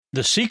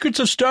The Secrets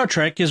of Star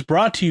Trek is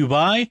brought to you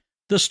by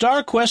the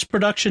StarQuest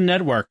Production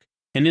Network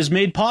and is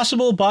made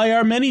possible by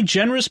our many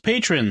generous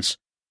patrons.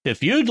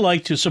 If you'd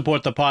like to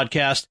support the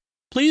podcast,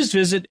 please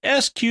visit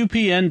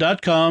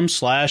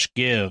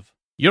sqpn.com/give.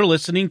 You're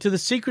listening to The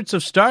Secrets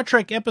of Star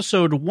Trek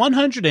episode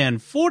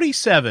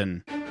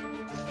 147.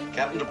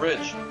 Captain to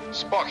bridge.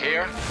 Spock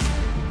here.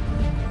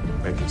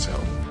 Make it so.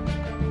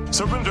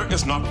 Surrender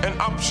is not an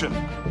option.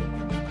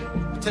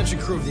 Attention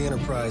crew of the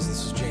Enterprise,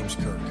 this is James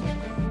Kirk.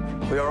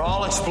 We are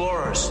all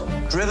explorers,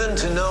 driven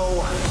to know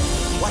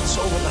what's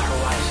over the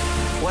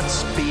horizon,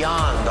 what's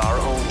beyond our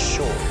own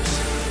shores.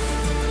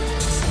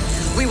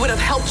 We would have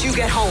helped you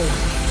get home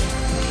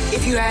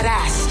if you had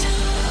asked.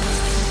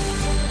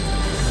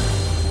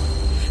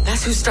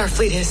 That's who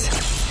Starfleet is.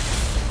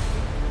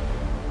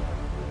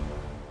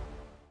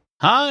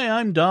 Hi,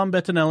 I'm Dom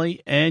Bettinelli,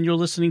 and you're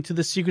listening to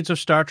The Secrets of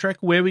Star Trek,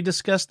 where we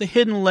discuss the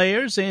hidden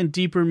layers and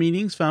deeper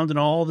meanings found in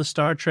all the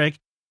Star Trek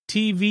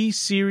TV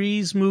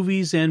series,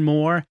 movies, and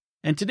more.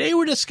 And today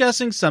we're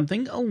discussing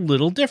something a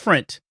little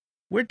different.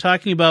 We're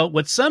talking about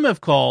what some have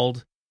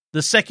called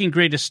the second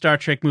greatest Star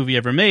Trek movie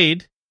ever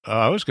made.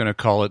 I was going to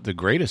call it the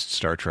greatest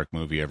Star Trek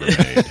movie ever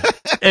made.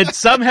 And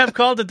some have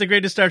called it the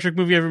greatest Star Trek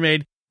movie ever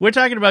made. We're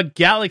talking about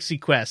Galaxy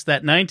Quest,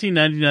 that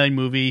 1999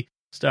 movie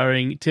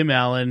starring Tim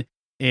Allen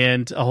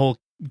and a whole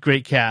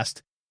great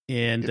cast,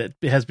 and it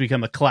has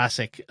become a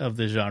classic of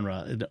the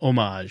genre, an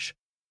homage.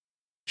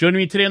 Joining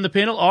me today on the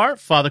panel are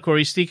Father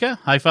Corey Stika.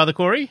 Hi, Father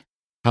Corey.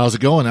 How's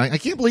it going? I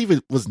can't believe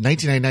it was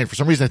 1999. For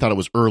some reason, I thought it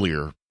was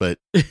earlier, but...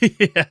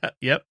 Yeah,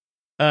 yep.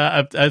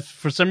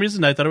 For some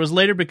reason, I thought it was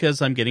later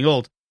because I'm getting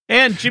old.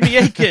 And Jimmy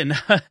Aiken.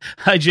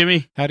 Hi,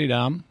 Jimmy. Howdy,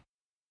 Dom.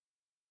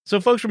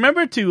 So, folks,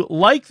 remember to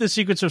like The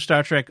Secrets of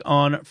Star Trek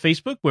on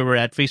Facebook, where we're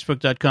at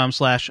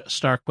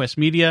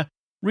facebook.com/StarQuestMedia.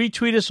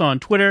 Retweet us on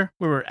Twitter,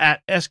 where we're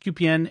at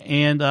SQPN,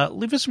 and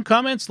leave us some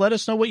comments. Let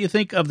us know what you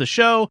think of the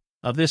show,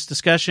 of this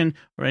discussion,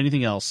 or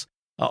anything else.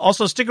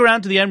 Also, stick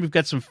around to the end. We've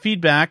got some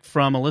feedback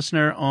from a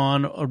listener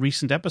on a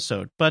recent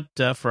episode. But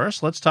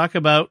first, let's talk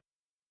about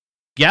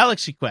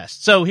Galaxy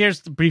Quest. So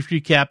here's the brief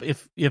recap.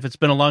 If it's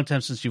been a long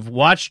time since you've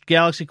watched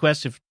Galaxy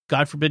Quest, if,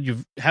 God forbid,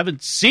 you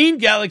haven't seen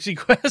Galaxy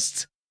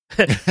Quest,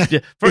 go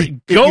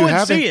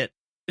and see it.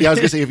 Yeah, I was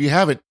going to say, if you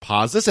haven't,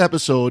 pause this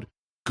episode,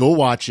 go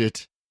watch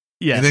it,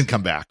 and then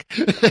come back.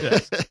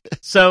 Yes.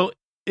 So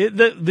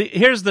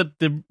here's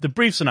the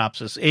brief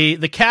synopsis.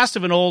 The cast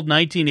of an old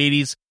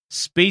 1980s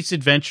space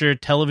adventure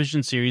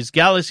television series,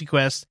 Galaxy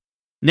Quest,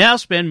 now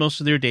spend most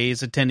of their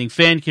days attending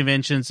fan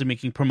conventions and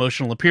making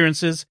promotional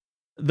appearances.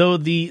 Though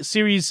the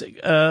series,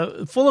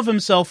 full of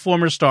himself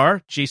former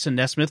star, Jason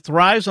Nesmith,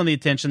 thrives on the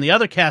attention, the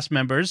other cast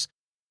members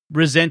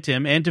resent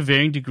him, and to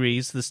varying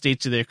degrees, the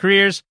states of their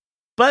careers.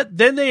 But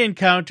then they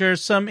encounter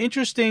some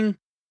interesting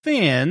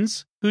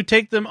fans who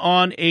take them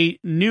on a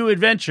new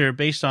adventure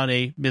based on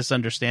a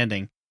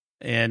misunderstanding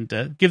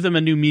and give them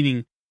a new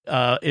meaning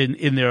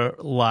in their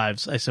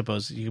lives, I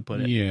suppose you could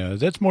put it. Yeah,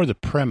 that's more the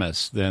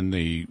premise than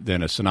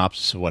a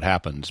synopsis of what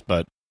happens.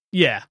 But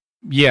yeah.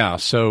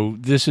 So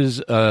this is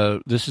a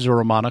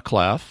Romana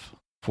Clef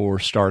for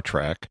Star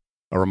Trek.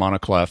 A Romana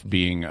Clef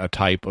being a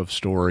type of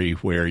story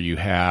where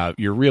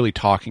you're really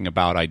talking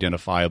about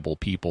identifiable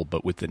people,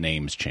 but with the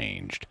names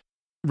changed.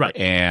 Right.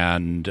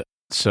 And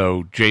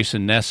so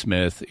Jason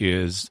Nesmith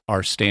is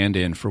our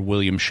stand-in for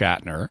William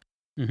Shatner.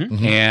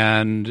 Mm-hmm.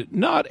 And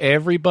not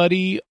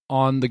everybody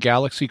on the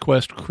Galaxy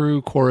Quest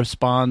crew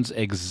corresponds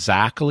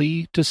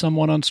exactly to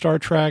someone on Star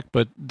Trek,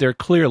 but they're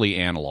clearly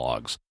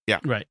analogs. Yeah.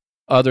 Right.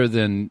 Other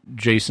than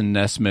Jason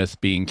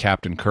Nesmith being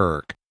Captain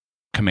Kirk,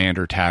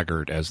 Commander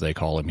Taggart, as they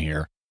call him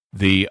here.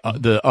 The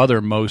other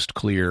most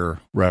clear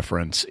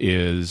reference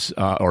is,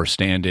 or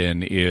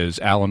stand-in, is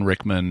Alan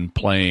Rickman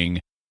playing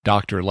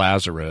Dr.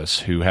 Lazarus,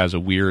 who has a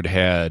weird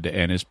head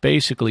and is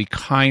basically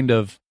kind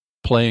of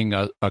playing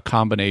a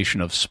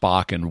combination of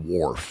Spock and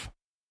Worf.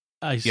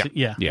 I see.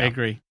 Yeah, I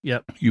agree.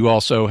 Yep. You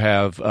also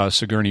have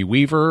Sigourney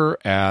Weaver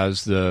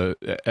as a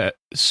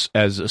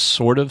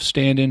sort of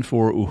stand-in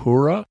for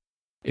Uhura,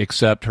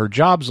 except her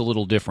job's a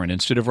little different.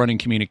 Instead of running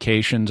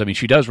communications, I mean,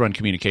 she does run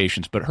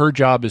communications, but her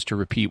job is to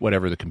repeat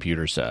whatever the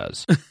computer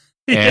says.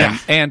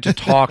 And to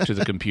talk to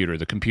the computer.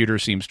 The computer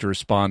seems to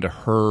respond to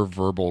her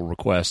verbal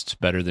requests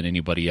better than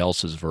anybody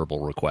else's verbal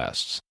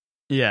requests.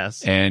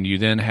 Yes. And you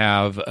then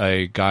have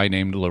a guy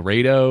named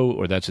Laredo,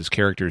 or that's his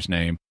character's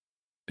name,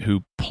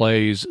 who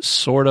plays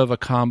sort of a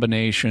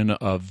combination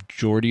of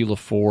Geordie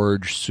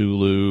LaForge,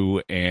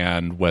 Sulu,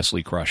 and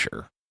Wesley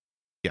Crusher.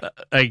 Yeah,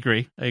 I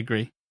agree.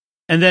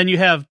 And then you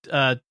have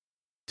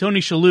Tony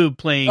Shalhoub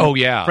playing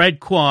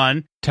Fred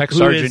Kwan. Tech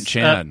Sergeant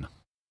Chen.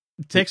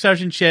 Tech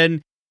Sergeant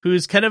Chen,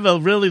 who's kind of a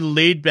really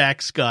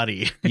laid-back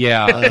Scotty.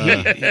 Yeah.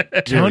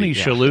 Tony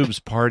Shalhoub's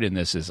part in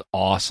this is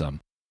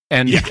awesome.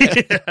 And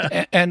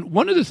and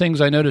one of the things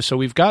I noticed, so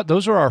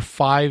those are our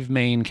 5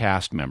 main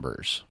cast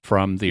members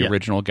from the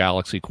original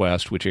Galaxy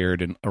Quest, which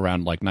aired in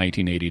around like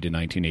 1980 to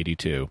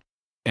 1982.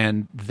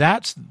 And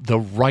that's the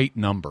right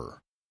number.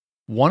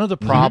 One of the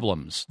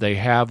problems they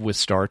have with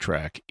Star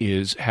Trek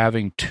is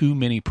having too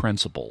many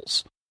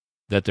principals.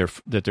 that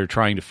they're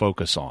trying to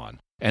focus on.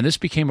 And this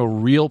became a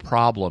real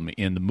problem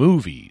in the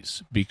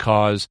movies,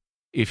 because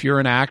if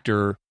you're an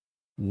actor,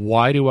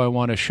 why do I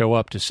want to show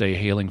up to say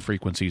hailing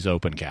frequencies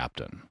open,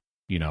 Captain?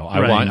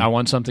 I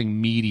want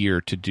something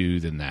meatier to do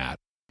than that.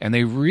 And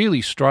they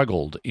really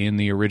struggled in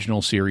the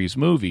original series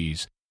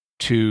movies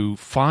to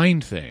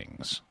find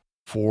things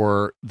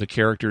for the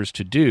characters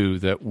to do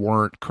that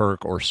weren't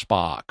Kirk or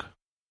Spock,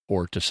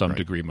 or to some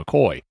degree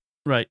McCoy.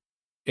 Right.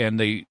 And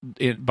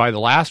by the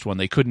last one,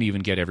 they couldn't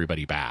even get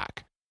everybody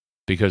back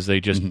because they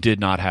just did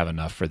not have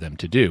enough for them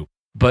to do.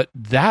 But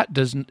that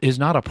is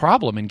not a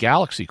problem in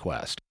Galaxy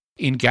Quest.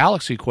 In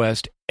Galaxy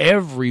Quest,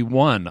 every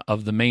one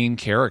of the main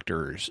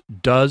characters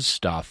does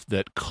stuff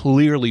that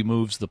clearly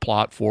moves the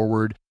plot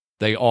forward.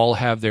 They all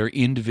have their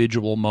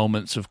individual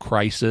moments of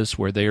crisis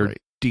where they are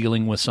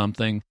dealing with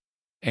something.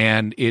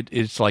 And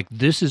it's like,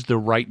 this is the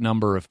right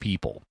number of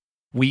people.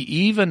 We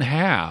even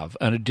have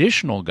an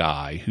additional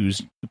guy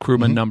who's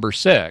crewman number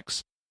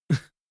 6,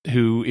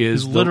 who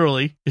is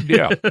literally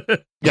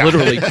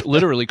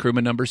literally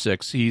crewman number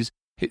 6.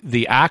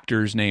 The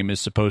actor's name is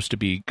supposed to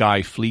be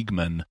Guy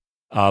Fleegman,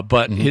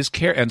 but his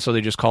and so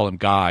they just call him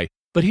Guy.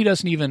 But he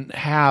doesn't even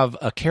have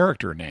a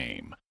character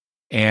name,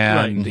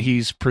 and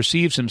he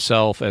perceives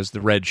himself as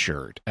the red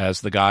shirt,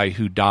 as the guy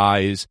who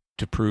dies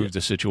to prove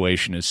the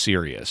situation is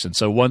serious. And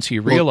so once he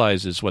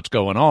realizes what's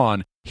going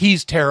on,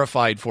 he's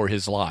terrified for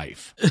his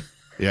life.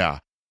 Yeah.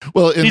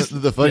 Well, and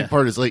the funny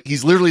part is, like,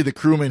 he's literally the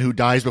crewman who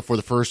dies before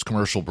the first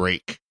commercial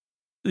break.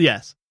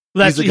 Yes.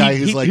 He's the guy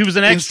who's he was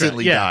an extra.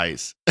 Instantly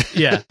dies.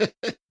 Yeah.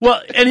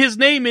 Well, and his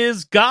name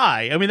is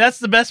Guy. I mean, that's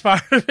the best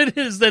part of it,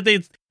 is that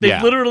they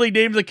literally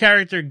named the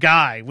character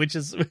Guy, which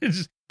is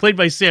played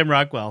by Sam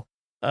Rockwell.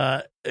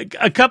 A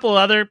couple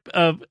other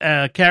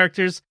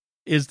characters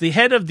is the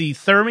head of the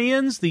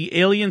Thermians, the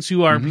aliens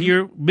who are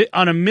here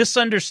on a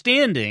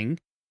misunderstanding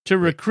to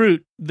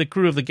recruit the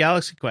crew of the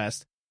Galaxy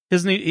Quest.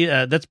 His name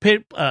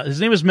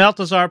his name is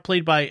Maltazar,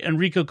 played by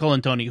Enrico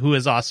Colantoni, who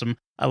is awesome.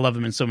 I love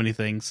him in so many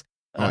things.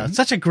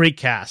 Such a great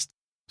cast.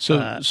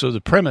 So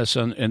the premise,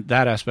 and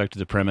that aspect of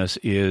the premise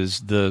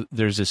is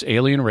there's this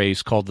alien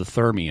race called the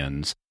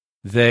Thermians.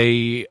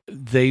 They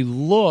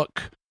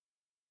look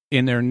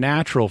in their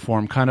natural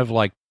form kind of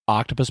like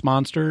octopus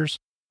monsters,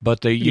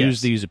 but they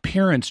use these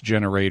appearance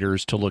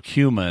generators to look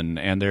human,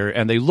 and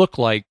they look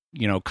like,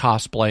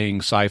 cosplaying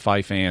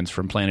sci-fi fans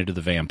from Planet of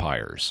the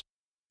Vampires,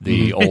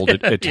 the old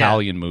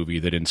Italian movie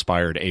that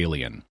inspired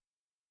Alien.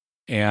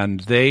 And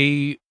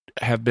they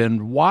have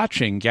been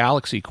watching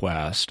Galaxy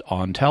Quest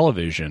on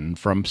television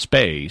from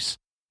space,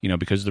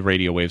 because the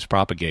radio waves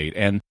propagate.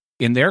 And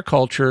in their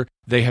culture,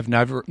 they have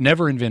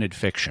never invented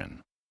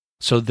fiction.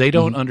 So they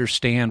don't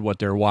understand what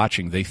they're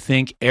watching. They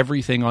think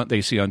everything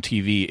they see on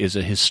TV is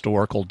a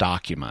historical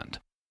document.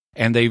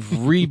 And they've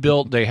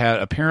rebuilt, they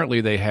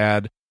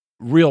had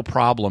real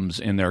problems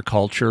in their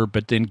culture,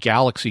 but then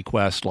Galaxy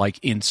Quest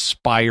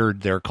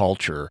inspired their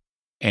culture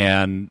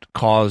and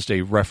caused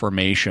a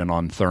reformation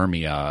on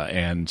Thermia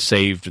and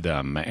saved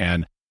them.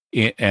 And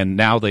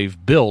now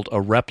they've built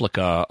a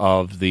replica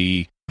of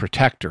the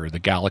Protector, the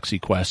Galaxy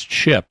Quest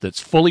ship, that's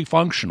fully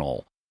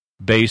functional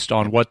based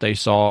on what they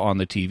saw on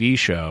the TV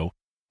show.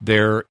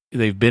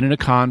 They've been in a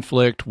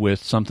conflict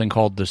with something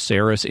called the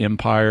Ceres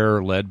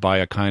Empire, led by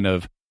a kind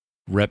of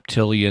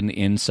reptilian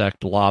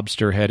insect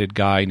lobster-headed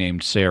guy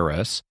named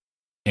Ceres.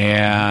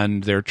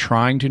 And they're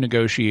trying to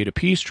negotiate a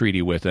peace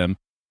treaty with him,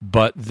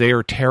 but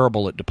they're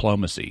terrible at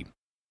diplomacy.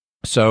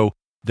 So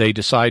they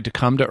decide to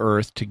come to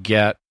Earth to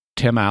get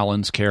Tim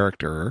Allen's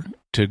character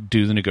to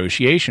do the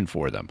negotiation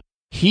for them.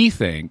 He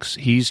thinks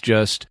he's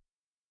just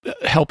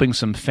helping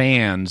some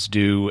fans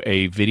do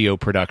a video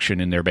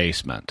production in their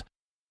basement.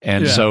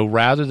 And so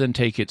rather than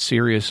take it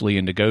seriously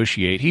and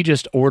negotiate, he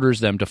just orders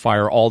them to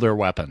fire all their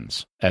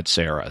weapons at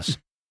Ceres.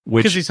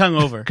 Because he's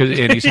hungover.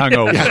 And he's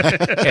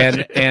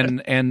hungover.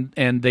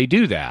 and they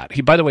do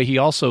that. By the way, he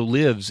also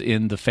lives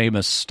in the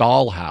famous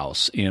Stahl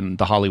house in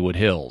the Hollywood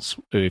Hills.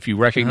 If you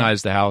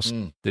recognize the house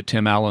that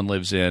Tim Allen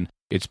lives in,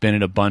 it's been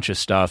in a bunch of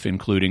stuff,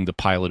 including The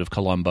Pilot of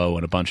Columbo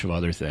and a bunch of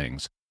other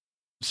things.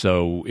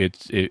 So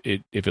if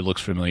it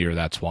looks familiar,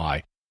 that's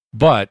why.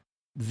 But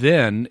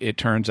then it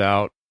turns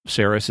out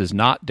Ceres is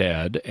not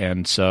dead,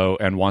 and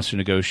wants to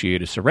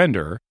negotiate a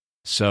surrender.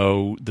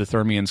 So the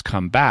Thermians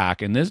come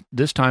back, and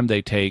this time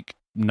they take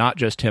not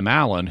just Tim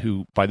Allen,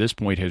 who by this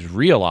point has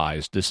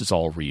realized this is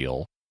all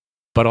real,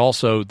 but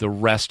also the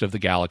rest of the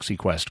Galaxy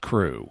Quest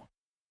crew,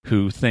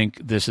 who think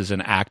this is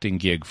an acting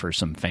gig for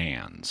some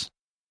fans,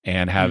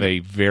 and have a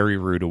very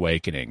rude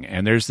awakening.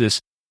 And there's this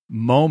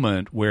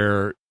moment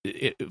where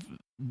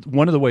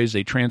one of the ways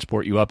they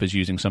transport you up is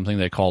using something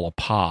they call a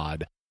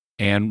pod.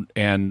 And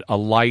a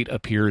light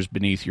appears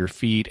beneath your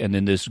feet, and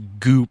then this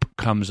goop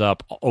comes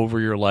up over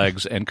your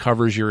legs and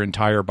covers your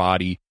entire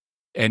body,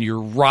 and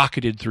you're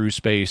rocketed through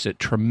space at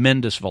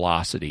tremendous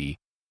velocity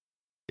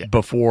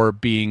before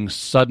being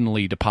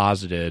suddenly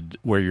deposited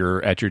where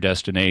you're at your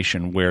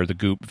destination, where the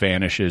goop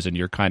vanishes and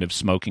you're kind of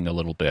smoking a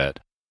little bit.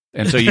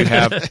 And so you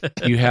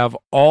have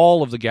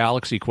all of the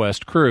Galaxy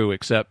Quest crew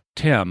except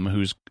Tim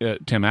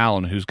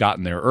Allen, who's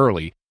gotten there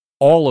early.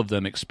 All of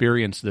them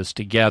experience this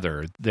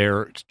together.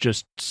 They're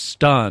just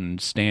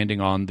stunned standing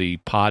on the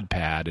pod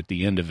pad at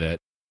the end of it.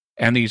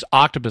 And these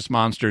octopus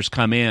monsters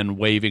come in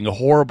waving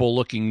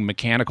horrible-looking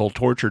mechanical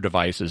torture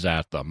devices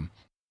at them.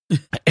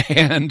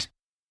 and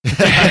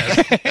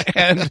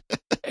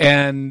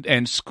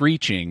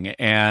screeching.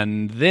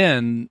 And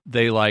then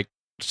they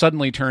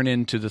suddenly turn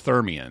into the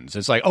Thermians.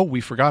 It's like, oh,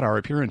 we forgot our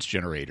appearance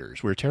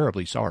generators. We're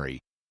terribly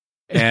sorry.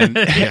 And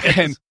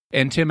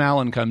and Tim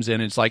Allen comes in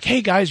and it's like,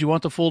 hey guys, you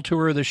want the full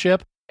tour of the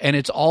ship? And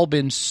it's all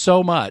been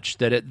so much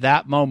that at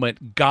that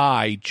moment,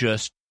 Guy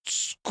just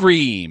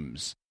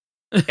screams.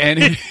 And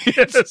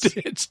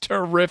it's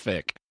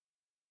terrific.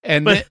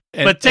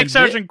 But Tech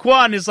Sergeant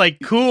Quan is like,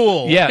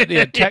 cool. Yeah.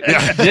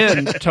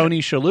 Then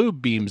Tony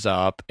Shalhoub beams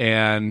up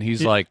and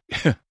he's like,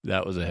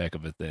 that was a heck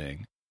of a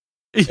thing.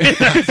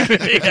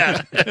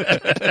 Yeah.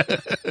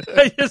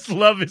 I just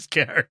love his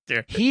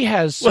character. He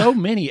has so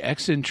many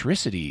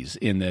eccentricities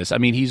in this. I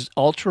mean, he's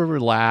ultra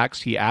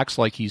relaxed. He acts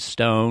like he's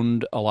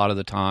stoned a lot of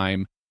the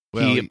time.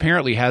 Well, he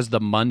apparently has the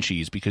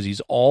munchies because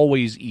he's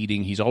always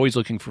eating. He's always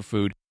looking for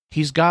food.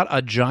 He's got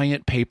a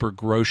giant paper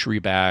grocery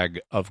bag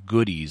of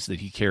goodies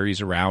that he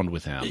carries around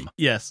with him.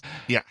 Yes.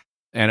 Yeah.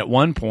 And at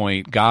one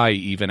point, Guy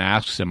even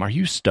asks him, "Are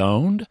you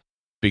stoned?"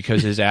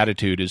 Because his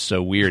attitude is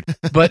so weird.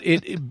 But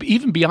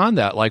even beyond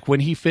that, like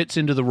when he fits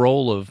into the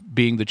role of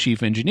being the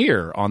chief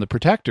engineer on the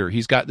Protector,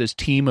 he's got this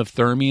team of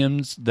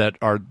Thermians that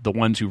are the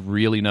ones who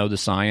really know the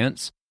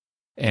science,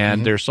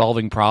 and they're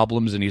solving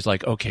problems, and he's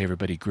like, okay,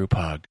 everybody, group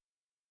hug.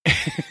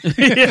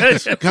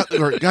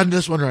 Gotten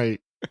this one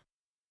right.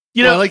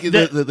 I like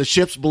the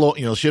ships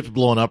ships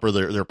blowing up or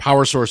their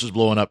power sources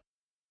blowing up.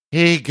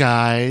 Hey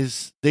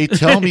guys, they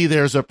tell me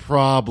there's a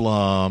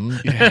problem.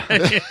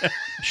 Yeah.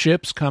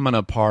 Ships coming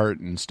apart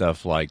and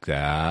stuff like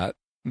that.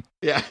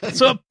 Yeah.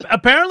 So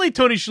apparently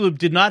Tony Shalhoub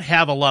did not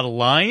have a lot of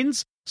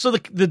lines. So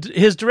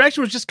his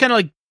direction was just kind of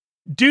like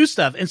do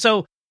stuff. And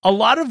so a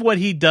lot of what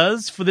he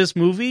does for this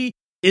movie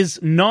is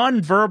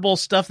nonverbal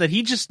stuff that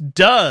he just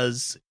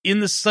does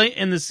in the scene,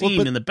 in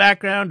the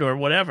background or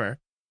whatever.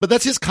 But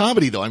that's his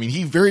comedy, though. I mean,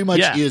 he very much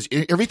is.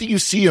 Everything you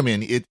see him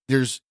in,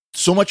 there's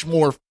so much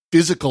more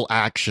physical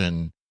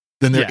action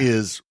than there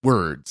is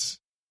words.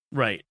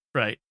 Right.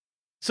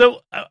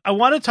 So I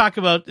want to talk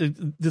about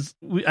this.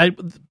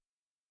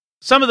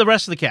 Some of the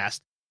rest of the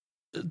cast,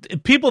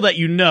 people that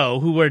you know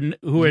who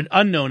were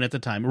unknown at the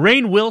time.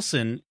 Rainn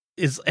Wilson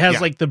has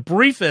like the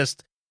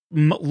briefest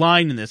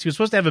line in this. He was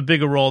supposed to have a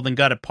bigger role, then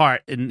got a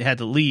part and had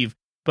to leave.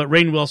 But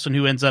Rainn Wilson,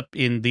 who ends up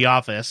in The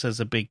Office as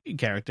a big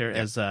character,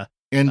 as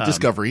and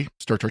Discovery,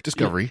 Star Trek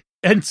Discovery,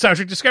 and Star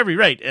Trek Discovery,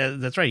 right?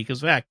 That's right. He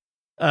goes back,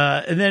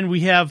 and then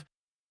we have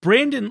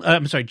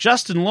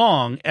Justin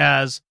Long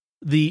as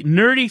the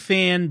nerdy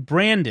fan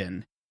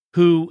Brandon,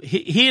 who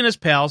he and his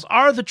pals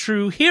are the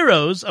true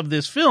heroes of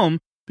this film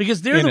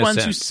because they're the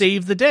ones who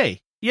save the day.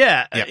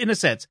 Yeah, in a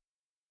sense.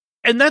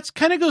 And that's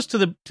kind of goes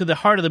to the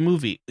heart of the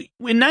movie.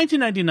 In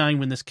 1999,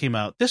 when this came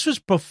out, this was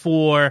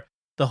before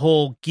the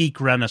whole geek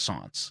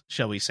renaissance,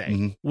 shall we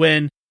say?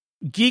 When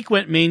geek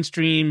went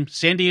mainstream,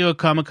 San Diego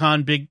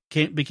Comic-Con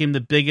became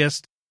the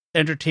biggest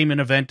entertainment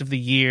event of the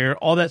year,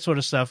 all that sort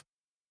of stuff.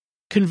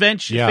 I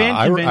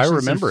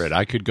remember it.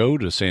 I could go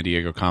to San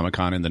Diego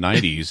Comic-Con in the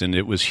 90s, and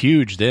it was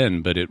huge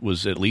then, but it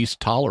was at least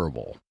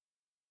tolerable.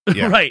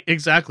 Yeah. Right,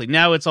 exactly.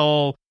 Now it's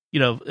all,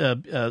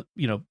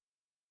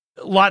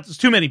 lots,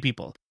 too many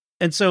people.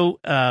 And so,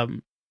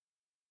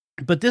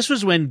 but this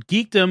was when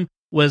geekdom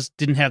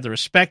didn't have the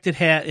respect it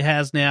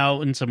has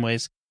now in some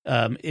ways.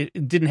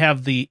 It didn't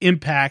have the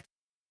impact.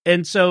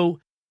 And so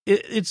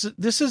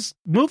this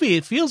movie,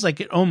 it feels like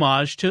an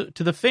homage to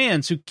the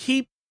fans who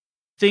keep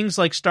things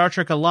like Star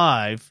Trek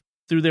alive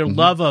through their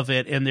love of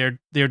it and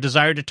their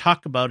desire to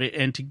talk about it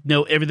and to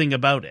know everything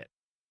about it.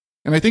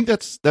 And I think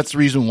that's the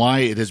reason why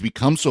it has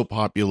become so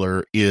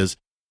popular is,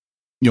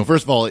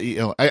 first of all,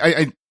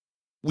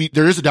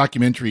 there is a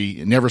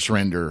documentary, Never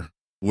Surrender,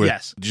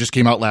 which just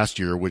came out last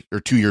year or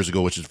 2 years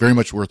ago, which is very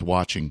much worth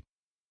watching.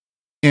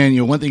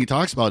 And, one thing he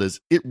talks about is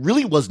it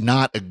really was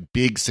not a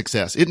big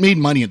success. It made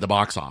money at the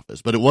box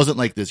office, but it wasn't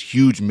like this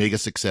huge mega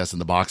success in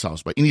the box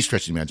office by any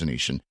stretch of the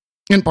imagination.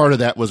 And part of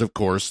that was, of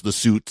course, the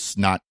suits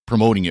not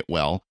promoting it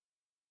well.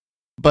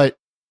 But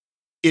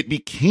it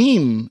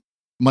became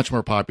much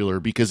more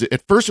popular because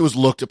at first it was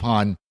looked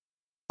upon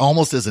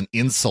almost as an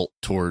insult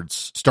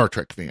towards Star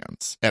Trek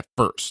fans at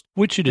first.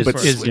 Which it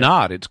is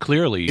not. It's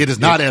clearly... It is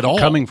not at all.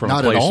 Coming from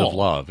a place of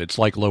love. It's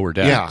like Lower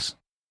Decks. Yeah.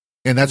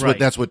 And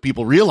that's what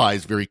people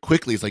realized very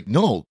quickly. It's like,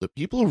 no, the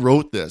people who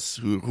wrote this,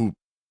 who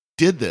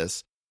did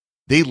this,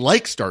 they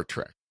like Star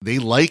Trek. They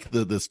like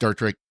the Star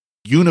Trek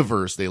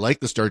universe. They like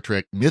the Star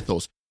Trek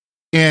mythos.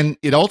 And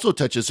it also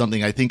touches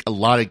something I think a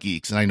lot of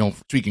geeks, and I know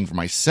speaking for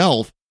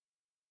myself,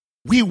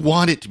 we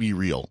want it to be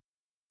real.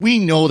 We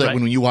know that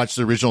when you watch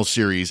the original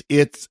series,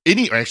 it's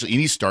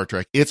any Star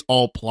Trek, it's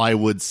all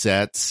plywood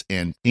sets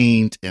and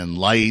paint and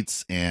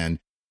lights and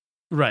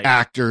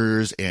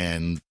actors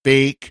and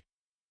fake.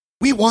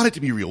 we want it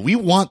to be real. We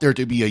want there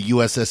to be a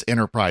USS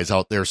Enterprise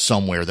out there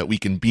somewhere that we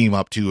can beam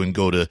up to and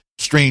go to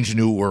strange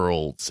new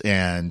worlds.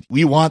 And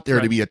we want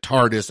there to be a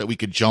TARDIS that we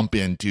could jump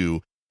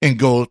into and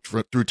go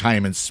through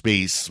time and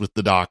space with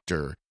the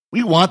Doctor.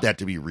 We want that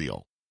to be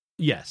real.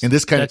 Yes. And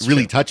this kind of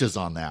really touches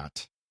on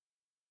that.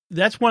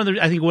 That's one of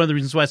the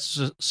reasons why it's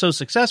so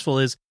successful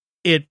is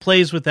it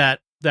plays with that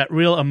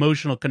real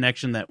emotional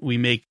connection that we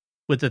make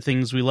with the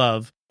things we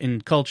love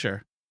in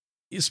culture.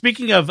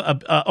 Speaking of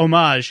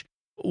homage,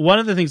 one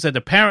of the things that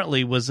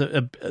apparently was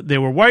they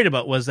were worried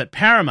about was that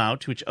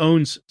Paramount, which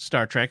owns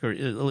Star Trek, or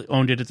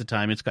owned it at the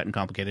time, it's gotten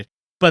complicated,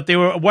 but they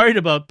were worried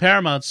about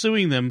Paramount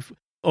suing them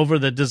over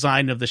the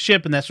design of the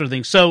ship and that sort of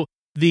thing. So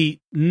the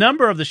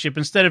number of the ship,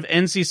 instead of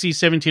NCC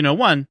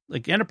 1701,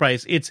 like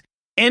Enterprise, it's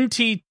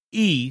NTE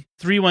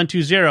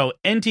 3120.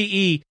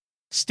 NTE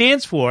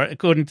stands for,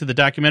 according to the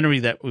documentary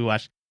that we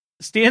watched,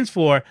 stands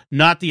for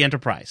not the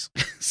Enterprise.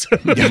 So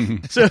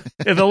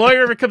if the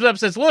lawyer ever comes up and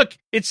says, look,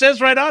 it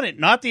says right on it,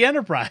 not the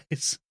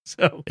Enterprise.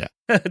 So yeah.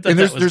 And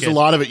there's a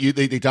lot of it.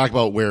 They talk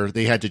about where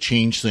they had to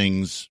change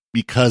things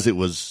because it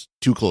was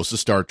too close to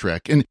Star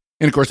Trek. And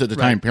of course, at the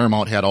time,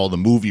 Paramount had all the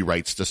movie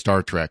rights to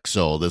Star Trek.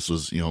 So this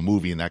was, a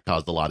movie, and that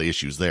caused a lot of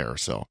issues there.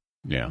 So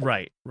yeah.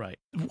 Right.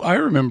 I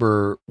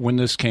remember when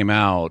this came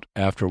out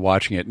after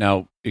watching it.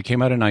 Now, it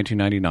came out in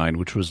 1999,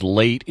 which was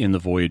late in the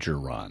Voyager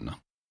run.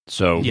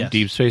 So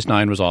Deep Space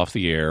Nine was off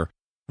the air.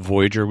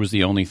 Voyager was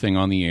the only thing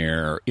on the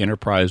air.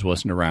 Enterprise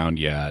wasn't around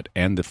yet.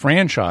 And the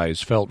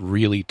franchise felt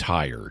really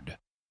tired.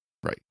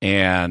 Right.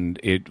 And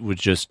it was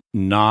just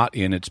not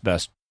in its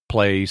best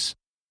place.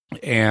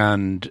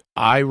 And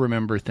I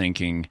remember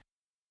thinking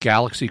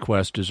Galaxy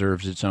Quest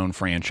deserves its own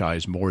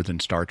franchise more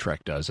than Star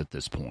Trek does at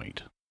this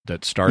point.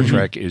 That Star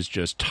Trek is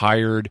just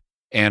tired.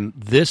 And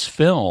this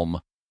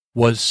film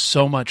was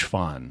so much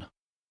fun.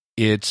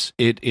 It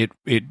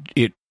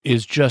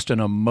is just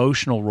an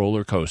emotional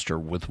roller coaster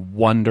with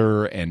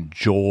wonder and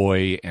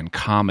joy and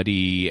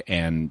comedy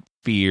and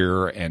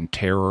fear and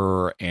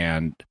terror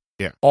and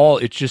you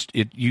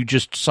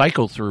just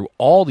cycle through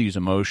all these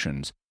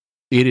emotions.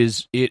 It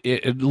is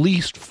at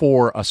least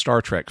for a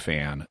Star Trek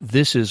fan,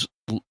 this is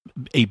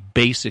a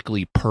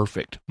basically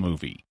perfect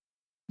movie.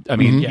 I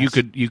mean,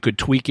 you could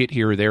tweak it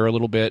here or there a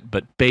little bit,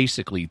 but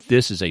basically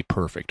this is a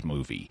perfect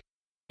movie.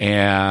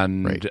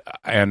 And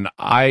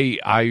I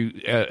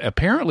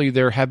apparently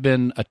there have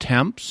been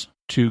attempts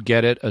to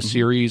get it a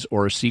series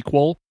or a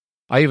sequel.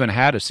 I even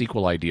had a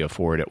sequel idea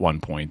for it at one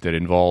point that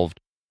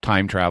involved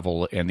time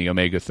travel and the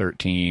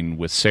Omega-13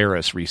 with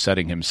Saris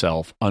resetting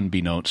himself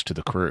unbeknownst to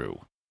the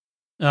crew.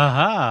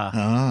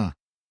 But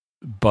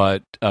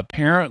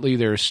apparently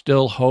there's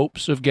still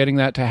hopes of getting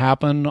that to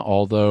happen,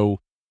 although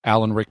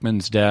Alan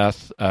Rickman's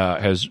death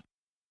has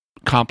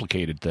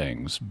complicated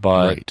things.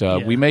 But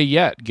we may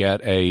yet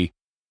get a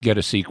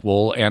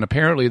sequel, and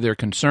apparently they're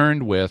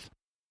concerned with,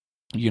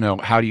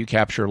 how do you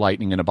capture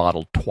lightning in a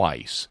bottle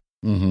twice?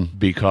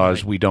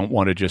 Because we don't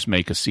want to just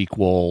make a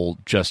sequel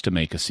just to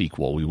make a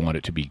sequel. We want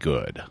it to be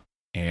good.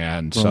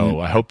 And so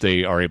I hope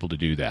they are able to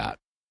do that.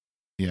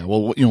 Yeah,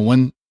 well,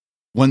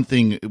 one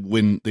thing,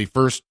 when they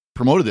first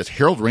promoted this,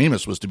 Harold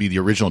Ramis was to be the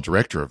original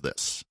director of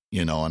this,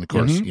 and of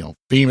course,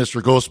 famous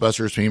for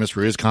Ghostbusters, famous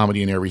for his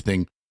comedy and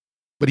everything,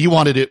 but he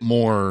wanted it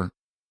more,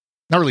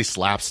 not really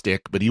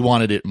slapstick, but he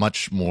wanted it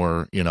much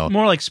more,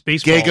 more like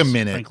Spaceballs. Gag a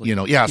minute, frankly.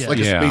 Like a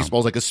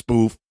Spaceballs, like a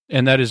spoof.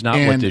 And that is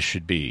not what this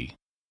should be.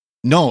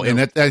 No, and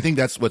I think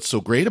that's what's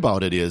so great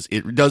about it is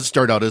it does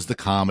start out as the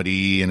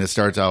comedy, and it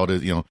starts out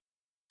as,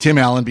 Tim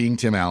Allen being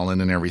Tim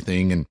Allen and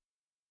everything,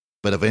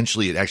 but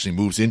eventually it actually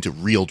moves into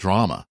real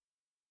drama,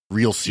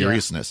 real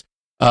seriousness.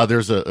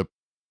 There's a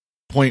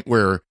point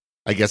where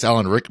I guess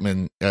Alan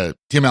Rickman,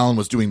 Tim Allen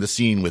was doing the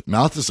scene with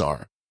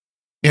Malthazar,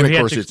 and of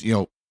course it's,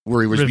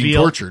 where he was being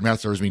tortured.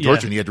 Malthazar was being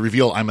tortured, and he had to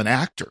reveal, I'm an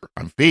actor,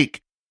 I'm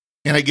fake.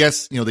 And I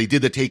guess, they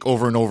did the take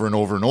over and over and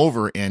over and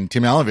over. And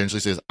Tim Allen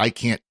eventually says, I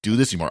can't do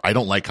this anymore. I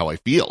don't like how I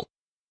feel.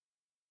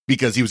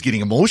 Because he was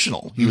getting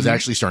emotional. He was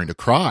actually starting to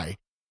cry.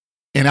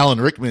 And Alan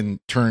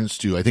Rickman turns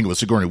to, I think it was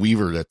Sigourney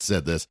Weaver that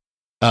said this.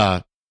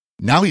 Now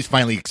he's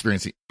finally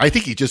experiencing, I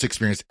think he just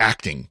experienced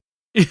acting.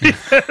 I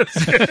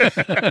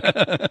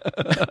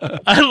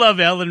love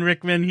Alan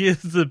Rickman. He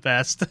is the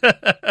best.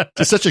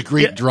 Just such a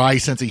great, dry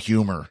sense of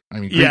humor.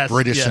 I mean, great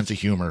British sense of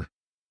humor.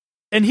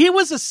 And he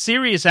was a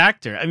serious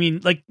actor. I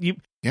mean, he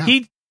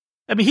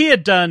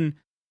had done,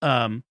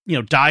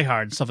 Die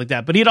Hard and stuff like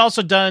that, but he had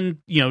also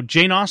done,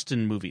 Jane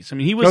Austen movies. I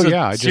mean, he was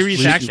a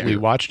serious actor. We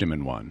watched him in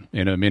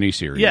a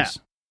miniseries. Yeah.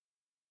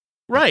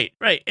 Right.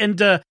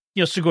 And,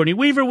 Sigourney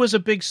Weaver was a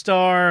big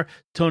star.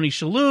 Tony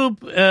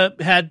Shalhoub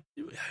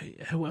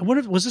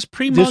was this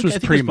pre-Monk? This was I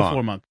think pre-Monk. It was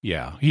before Monk.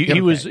 Yeah.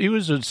 He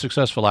was a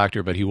successful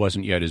actor, but he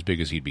wasn't yet as big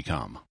as he'd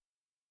become.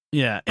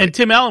 Yeah, and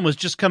Tim Allen was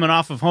just coming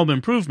off of Home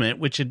Improvement,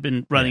 which had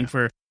been running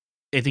for,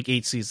 I think,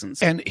 8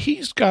 seasons. And he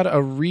was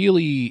a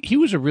really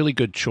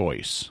good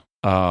choice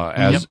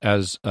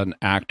as an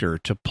actor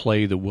to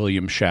play the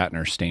William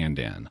Shatner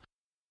stand-in.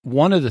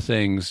 one of the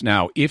things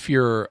now, if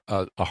you're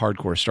a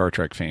hardcore Star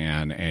Trek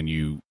fan and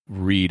you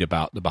read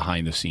about the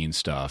behind the scenes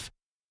stuff,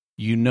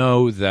 you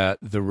know that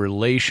the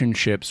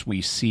relationships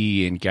we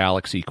see in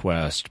Galaxy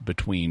Quest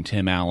between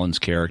Tim Allen's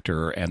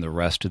character and the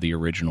rest of the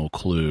original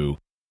crew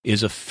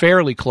is a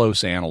fairly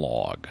close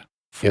analog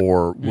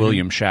for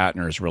William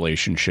Shatner's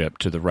relationship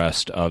to the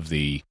rest of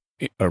the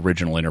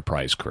original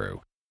Enterprise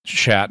crew.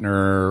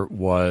 Shatner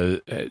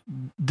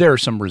there are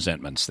some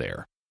resentments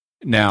there.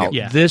 Now,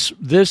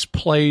 this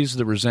plays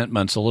the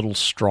resentments a little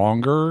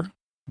stronger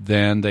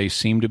than they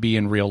seem to be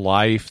in real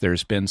life.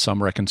 There's been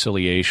some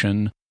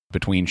reconciliation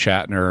between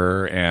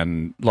Shatner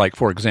and, like,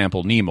 for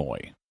example,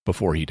 Nimoy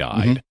before he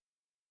died.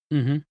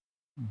 Mm-hmm.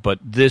 But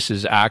this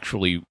is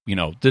actually,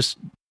 this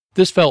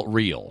felt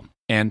real.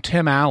 And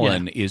Tim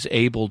Allen is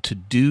able to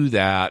do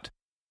that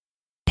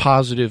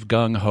positive,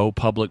 gung-ho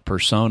public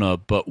persona,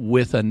 but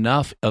with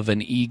enough of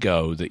an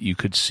ego that you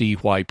could see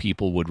why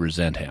people would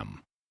resent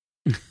him.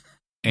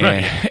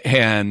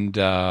 And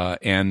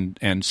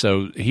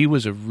so he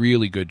was a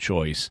really good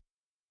choice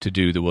to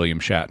do the William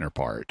Shatner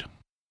part.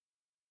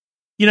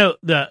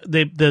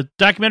 The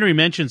documentary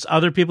mentions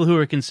other people who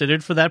were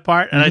considered for that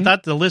part, and I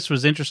thought the list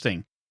was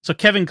interesting. So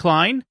Kevin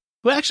Kline,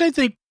 who actually I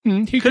think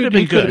he could have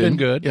been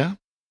good. Yeah.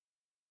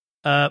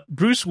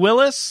 Bruce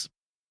Willis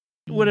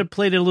would have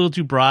played it a little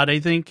too broad, I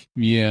think.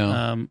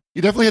 Yeah. He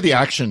definitely had the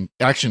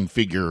action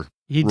figure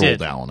he roll did.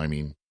 down. I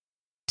mean,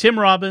 Tim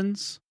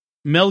Robbins,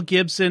 Mel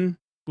Gibson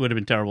would have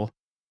been terrible.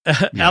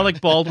 Alec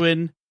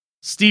Baldwin,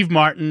 Steve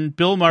Martin,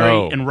 Bill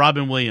Murray, and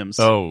Robin Williams.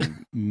 Oh,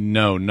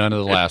 no, none of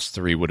the last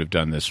three would have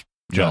done this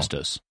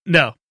justice.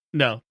 No.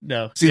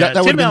 See, that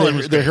would have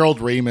been the Harold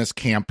Ramis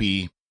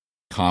campy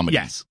comedy.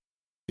 Yes.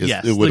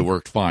 It would have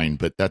worked fine,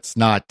 but that's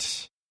not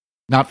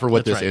for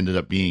what this ended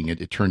up being.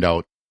 It turned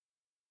out,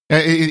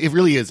 it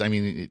really is. I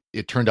mean,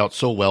 it turned out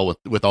so well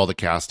with all the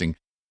casting.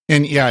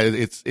 And yeah,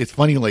 it's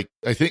funny. Like,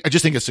 I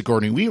just think of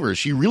Sigourney Weaver.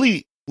 She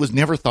really was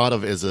never thought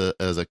of as a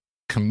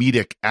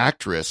comedic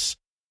actress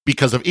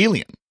because of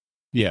Alien.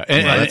 Yeah,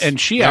 and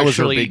she that actually was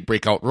her big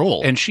breakout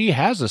role. And she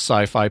has a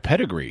sci-fi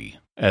pedigree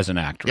as an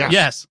actress.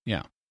 Yes.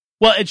 Yeah.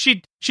 Well, and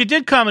she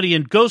did comedy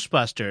in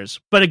Ghostbusters,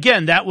 but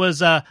again, that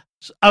was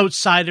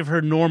outside of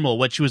her normal,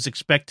 what she was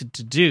expected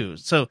to do.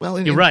 So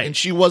you're right. And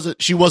she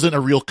wasn't a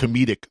real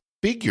comedic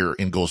figure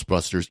in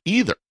Ghostbusters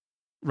either.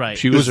 Right.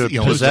 She was a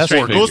possessed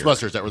figure.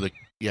 Ghostbusters that were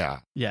Yeah.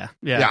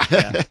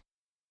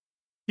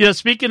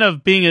 Speaking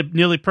of being a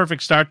nearly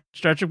perfect Star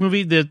Trek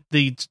movie,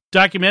 the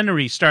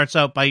documentary starts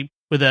out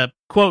with a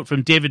quote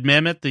from David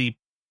Mamet, the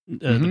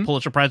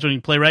Pulitzer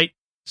Prize-winning playwright.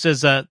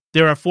 Says,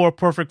 there are 4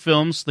 perfect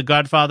films: The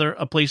Godfather,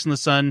 A Place in the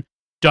Sun,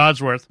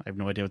 Dodsworth, I have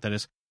no idea what that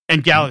is,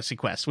 and Galaxy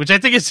Quest, which I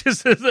think is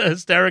just a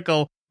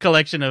hysterical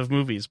collection of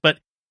movies. But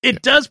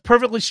it does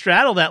perfectly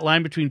straddle that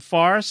line between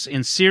farce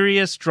and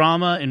serious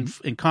drama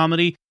and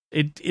comedy.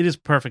 It is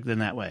perfect in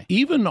that way.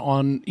 Even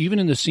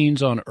in the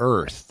scenes on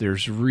Earth,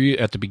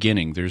 at the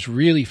beginning, there's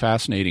really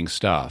fascinating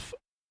stuff.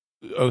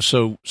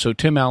 So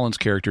Tim Allen's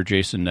character,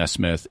 Jason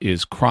Nesmith,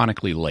 is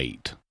chronically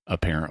late,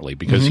 apparently,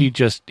 because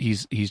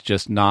he's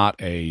just not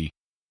a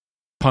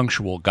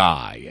punctual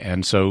guy.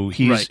 And so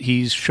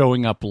he's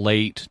showing up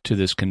late to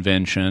this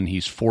convention.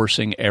 He's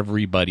forcing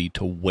everybody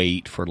to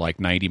wait for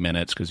like 90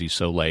 minutes because he's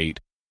so late.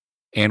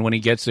 And when he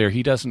gets there,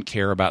 he doesn't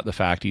care about the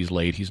fact he's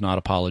late. He's not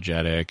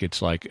apologetic.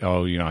 It's like,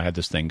 I had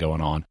this thing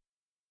going on.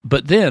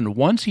 But then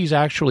once he's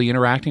actually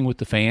interacting with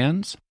the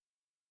fans,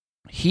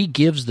 he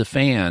gives the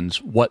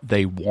fans what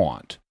they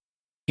want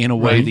in a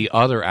way the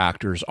other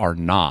actors are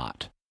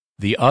not.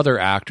 The other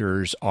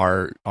actors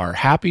are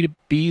happy to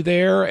be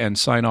there and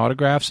sign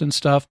autographs and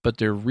stuff, but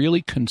they're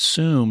really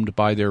consumed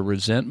by their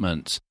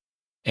resentments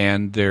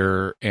and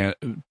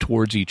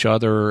towards each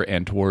other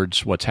and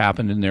towards what's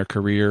happened in their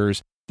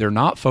careers. They're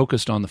not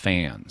focused on the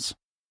fans.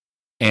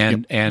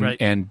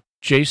 And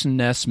Jason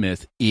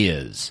Nesmith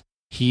is.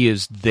 He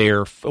is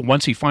there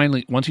once he's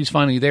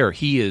finally there,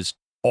 he is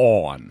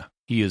on.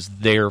 He is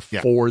there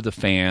for the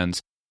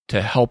fans,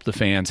 to help the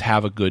fans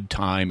have a good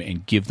time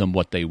and give them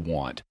what they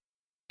want.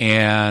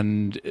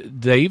 And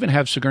they even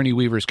have Sigourney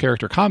Weaver's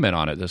character comment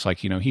on it. That's like,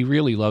 he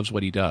really loves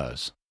what he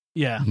does.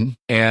 Yeah. Mm-hmm.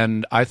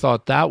 And I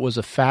thought that was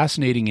a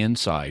fascinating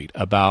insight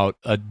about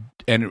a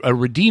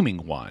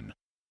redeeming one,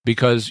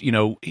 because,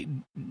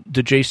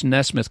 the Jason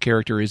Nesmith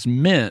character is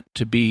meant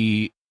to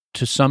be,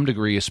 to some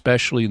degree,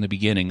 especially in the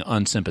beginning,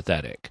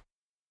 unsympathetic.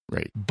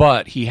 Right.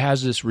 But he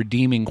has this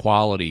redeeming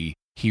quality.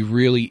 He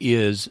really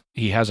is.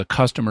 He has a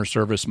customer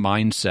service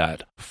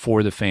mindset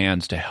for the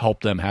fans to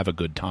help them have a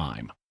good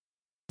time.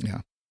 Yeah.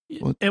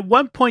 At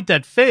one point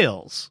that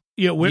fails.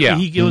 Where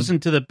he goes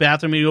into the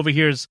bathroom and he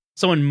overhears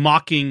someone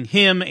mocking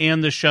him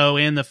and the show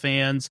and the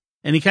fans,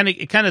 and it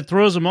kind of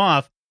throws him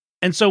off.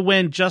 And so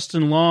when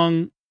Justin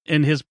Long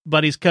and his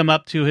buddies come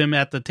up to him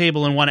at the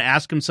table and want to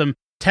ask him some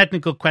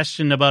technical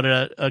question about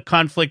a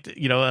conflict,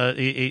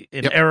 an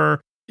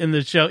error in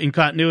the show, in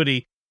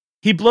continuity,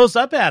 he blows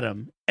up at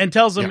him and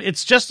tells him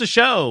it's just a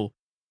show.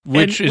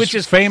 Which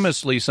is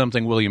famously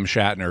something William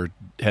Shatner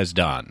has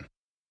done.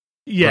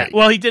 Yeah, Right.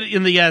 well, he did it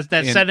in the that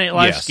Saturday Night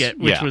Live skit,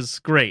 which was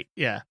great.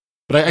 Yeah.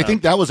 But I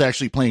think that was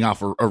actually playing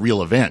off a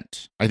real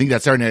event. I think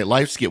that Saturday Night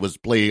Live skit was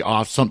play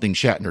off something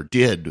Shatner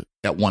did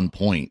at one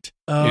point.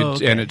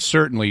 And it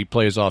certainly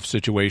plays off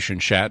situation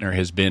Shatner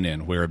has been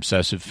in, where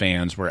obsessive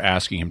fans were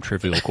asking him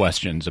trivial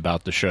questions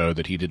about the show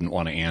that he didn't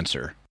want to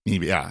answer.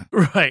 Yeah.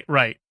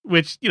 Right.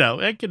 Which,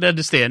 I can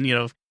understand,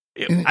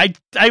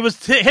 I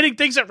was hitting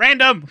things at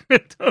random.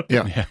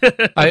 Yeah.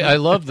 I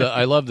love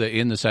the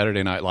in the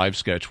Saturday Night Live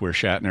sketch where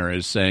Shatner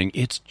is saying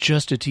it's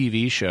just a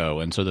TV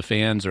show, and so the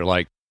fans are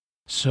like,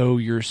 "So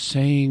you're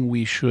saying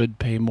we should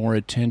pay more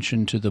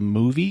attention to the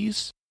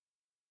movies?"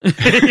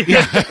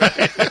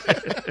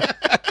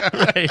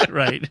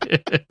 Right.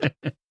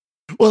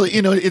 Well,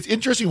 it's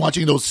interesting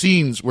watching those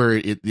scenes where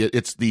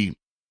it's the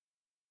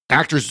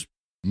actors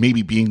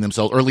maybe being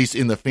themselves, or at least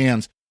in the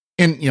fans.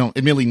 And,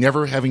 admittedly,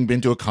 never having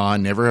been to a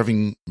con, never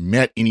having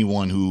met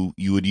anyone who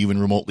you would even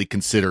remotely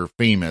consider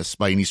famous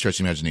by any stretch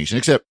of imagination,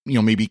 except,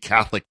 maybe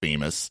Catholic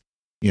famous,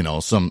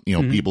 some,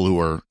 people who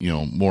are,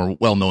 more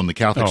well-known in the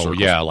Catholic circles.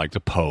 Yeah, like the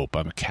Pope.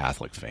 I'm a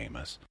Catholic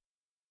famous.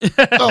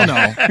 Oh,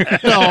 no.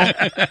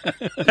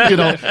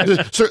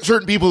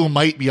 Certain people who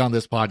might be on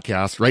this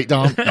podcast, right,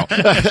 Dom? No.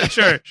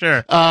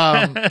 Sure.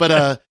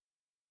 But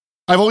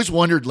I've always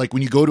wondered, like,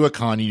 when you go to a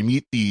con and you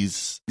meet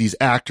these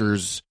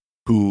actors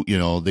who,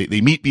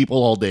 they meet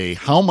people all day,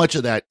 how much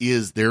of that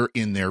is they're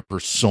in their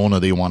persona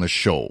they want to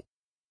show?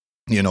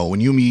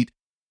 When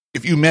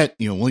if you met,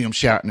 William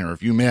Shatner,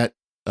 if you met,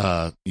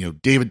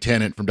 David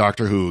Tennant from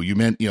Doctor Who, you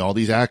met, all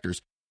these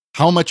actors,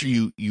 how much are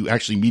you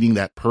actually meeting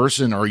that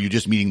person, or are you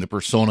just meeting the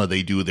persona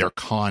they do, their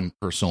con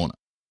persona?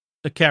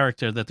 The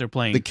character that they're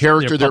playing. The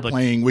character they're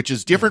playing, which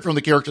is different from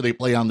the character they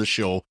play on the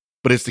show,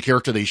 but it's the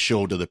character they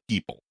show to the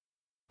people.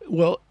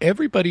 Well,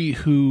 everybody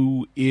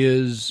who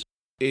is,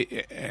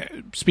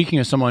 speaking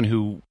as someone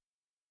who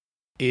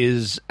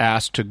is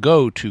asked to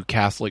go to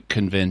Catholic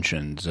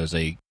conventions as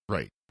a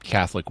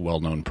Catholic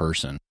well-known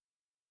person,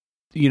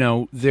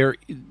 you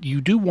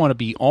do want to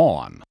be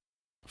on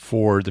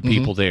for the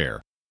people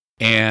there.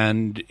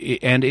 And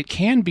it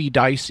can be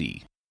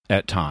dicey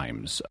at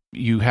times.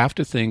 You have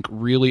to think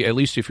really, at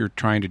least if you're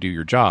trying to do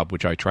your job,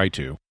 which I try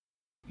to,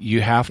 you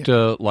have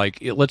to,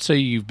 let's say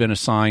you've been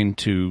assigned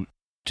to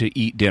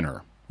eat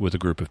dinner with a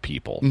group of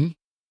people.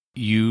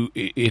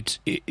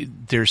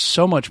 There's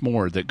so much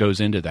more that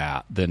goes into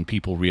that than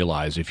people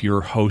realize if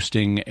you're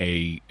hosting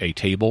a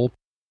table,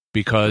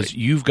 because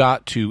you've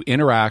got to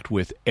interact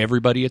with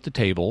everybody at the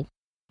table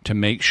to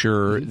make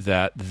sure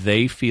that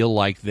they feel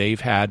like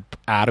they've had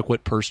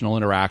adequate personal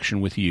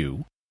interaction with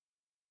you.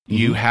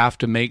 You have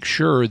to make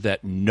sure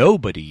that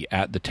nobody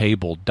at the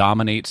table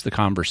dominates the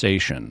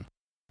conversation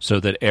so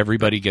that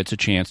everybody gets a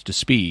chance to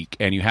speak,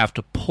 and you have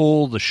to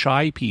pull the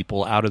shy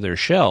people out of their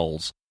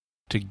shells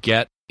to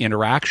get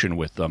interaction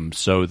with them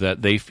so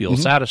that they feel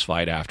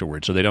satisfied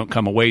afterwards, so they don't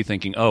come away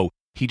thinking, oh,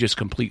 he just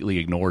completely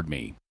ignored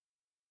me,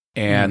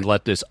 and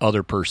let this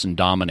other person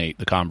dominate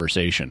the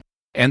conversation.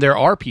 And there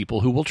are people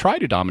who will try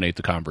to dominate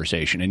the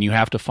conversation, and you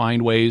have to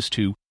find ways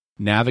to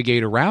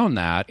navigate around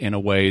that in a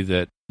way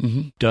that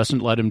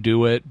doesn't let them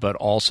do it, but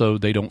also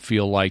they don't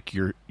feel like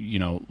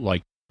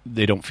like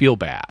they don't feel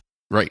bad.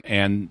 Right.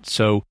 And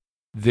so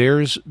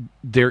there is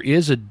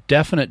a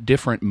definite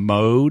different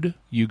mode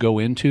you go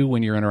into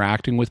when you're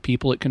interacting with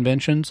people at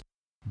conventions,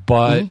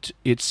 but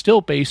it's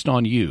still based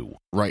on you.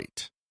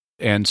 Right.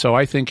 And so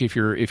I think if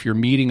you're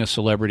meeting a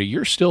celebrity,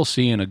 you're still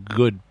seeing a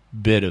good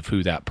bit of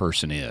who that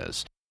person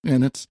is.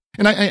 And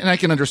I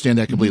can understand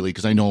that completely,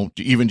 because I know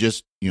even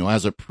just,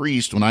 as a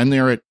priest, when I'm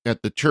there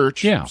at the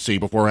church, say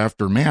before or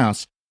after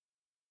Mass,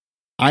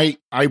 I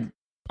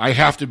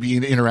have to be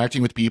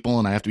interacting with people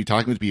and I have to be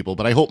talking with people,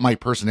 but I hope my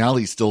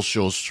personality still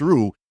shows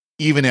through,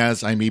 even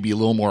as I may be a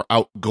little more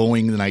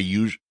outgoing than I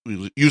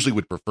usually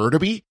would prefer to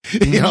be.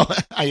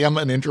 I am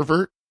an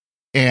introvert,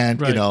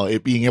 and,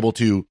 it being able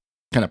to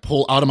kind of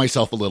pull out of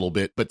myself a little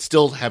bit, but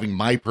still having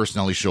my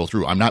personality show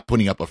through. I'm not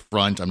putting up a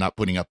front. I'm not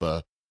putting up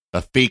a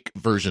fake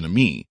version of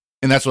me.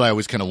 And that's what I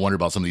always kind of wonder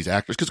about some of these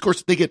actors, because of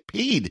course they get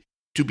paid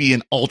to be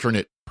an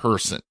alternate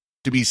person,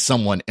 to be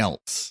someone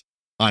else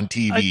on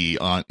TV,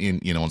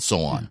 and so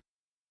on.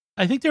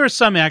 I think there are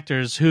some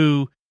actors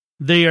who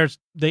they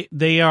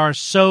are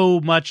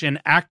so much an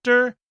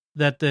actor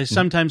that they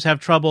sometimes have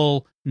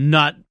trouble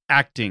not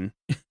acting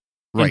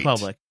in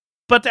public.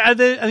 But I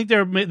think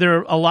there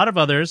are a lot of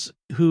others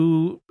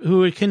who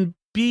can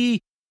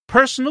be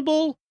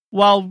personable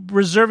while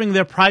reserving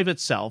their private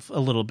self a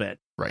little bit.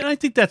 Right. And I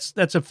think that's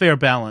a fair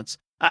balance.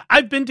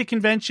 I've been to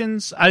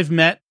conventions. I've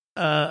met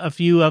a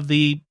few of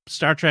the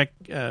Star Trek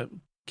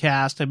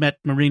cast. I met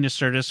Marina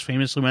Sirtis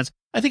famously once.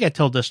 I think I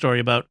told the story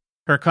about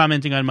her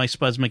commenting on my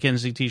Spuds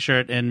MacKenzie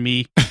t-shirt and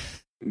me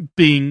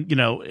being,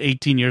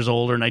 18 years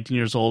old or 19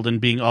 years old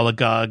and being all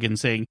agog and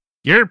saying,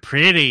 "You're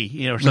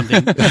pretty," or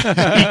something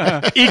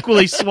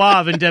equally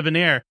suave and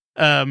debonair.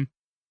 And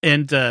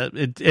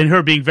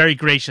her being very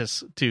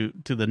gracious to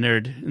the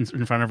nerd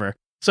in front of her.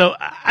 So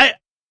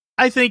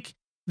I think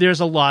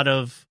there's a lot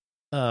of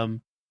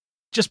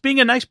just being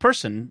a nice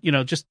person,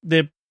 just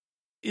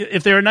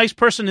if they're a nice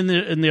person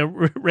in their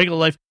regular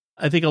life,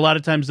 I think a lot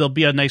of times they'll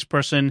be a nice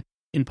person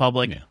in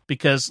public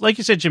because, like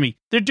you said, Jimmy,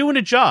 they're doing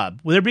a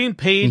job. They're being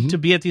paid to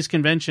be at these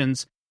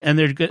conventions, and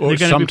they're going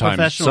to be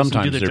professionals. Sometimes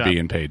and do their they're job.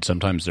 being paid.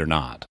 Sometimes they're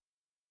not.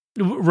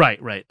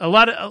 Right. A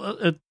lot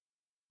of,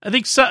 I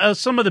think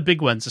some of the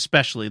big ones,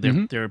 especially,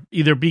 they're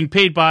either being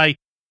paid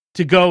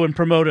to go and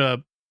promote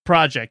a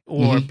project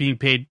or being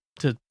paid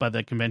by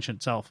the convention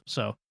itself.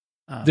 So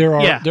there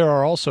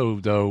are also,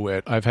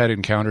 though, I've had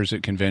encounters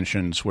at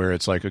conventions where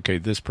it's like, okay,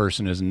 this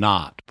person is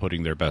not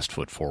putting their best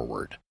foot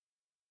forward.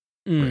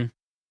 Right.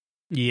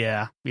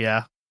 Yeah,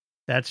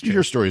 that's true. You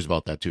hear stories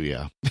about that too,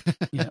 yeah.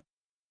 Yeah.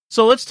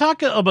 So let's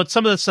talk about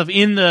some of the stuff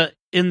in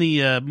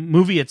the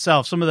movie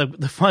itself. Some of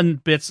the fun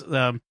bits.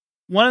 One of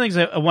the things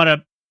I want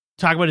to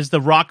talk about is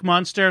the rock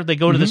monster. They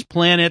go to this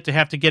planet to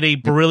have to get a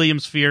beryllium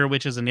sphere,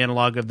 which is an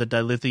analog of the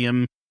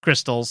dilithium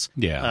crystals.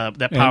 Yeah,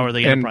 that power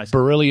the Enterprise. And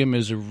beryllium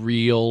is a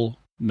real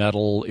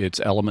metal.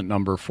 It's element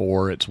number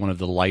 4. It's one of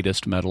the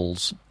lightest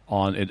metals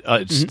on it.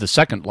 It's the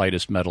second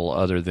lightest metal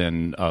other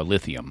than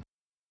lithium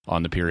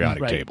on the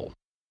periodic table.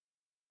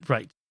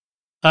 Right.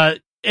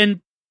 And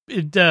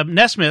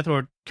Nesmith,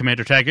 or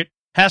Commander Taggart,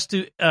 has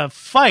to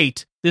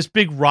fight this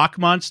big rock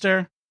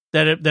monster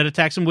that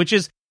attacks him, which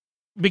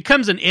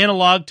becomes an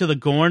analog to the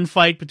Gorn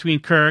fight between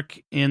Kirk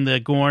and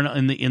the Gorn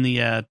in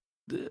the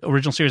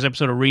original series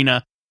episode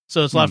Arena.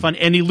 So it's a lot of fun.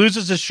 And he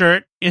loses his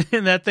shirt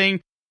in that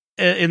thing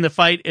in the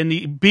fight, and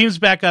he beams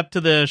back up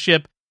to the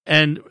ship,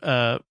 and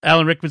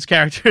Alan Rickman's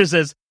character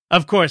says,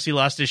 "Of course, he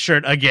lost his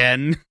shirt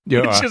again,"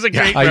 which is a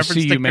great reference I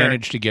see you Kirk.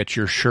 managed to get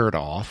your shirt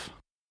off.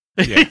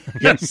 Yeah.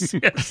 yes,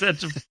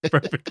 that's a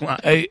perfect line.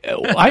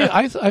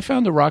 I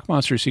found the rock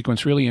monster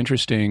sequence really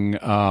interesting.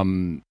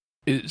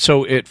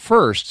 So at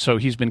first,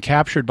 he's been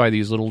captured by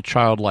these little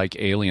childlike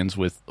aliens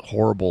with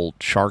horrible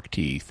shark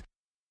teeth,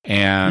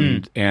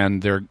 and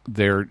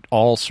they're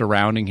all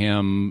surrounding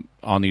him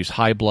on these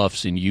high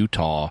bluffs in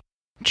Utah,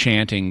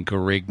 chanting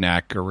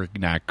Garignac,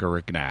 Garignac,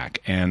 Garignac.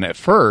 And at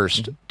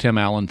first, Tim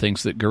Allen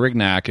thinks that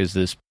Garignac is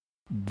this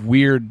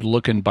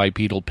weird-looking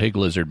bipedal pig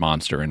lizard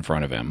monster in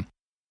front of him.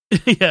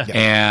 Yeah.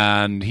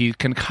 And he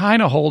can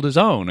kind of hold his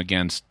own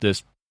against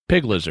this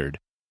pig lizard.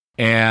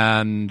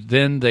 And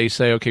then they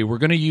say, okay, we're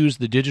going to use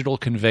the digital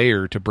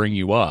conveyor to bring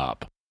you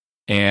up.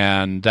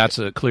 And that's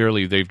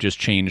clearly they've just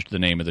changed the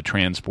name of the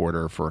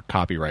transporter for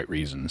copyright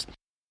reasons.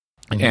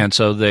 And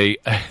so they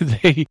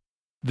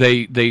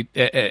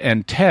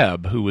and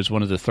Teb, who was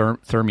one of the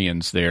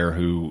Thermians there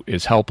who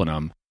is helping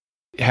them,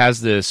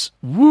 has this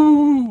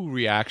woo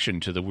reaction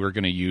to we're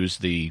going to use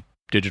the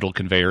digital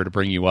conveyor to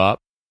bring you up.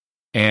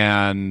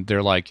 And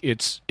they're like,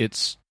 it's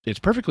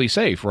perfectly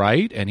safe,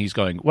 right? And he's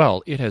going,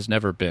 well, it has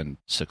never been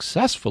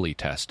successfully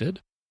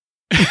tested.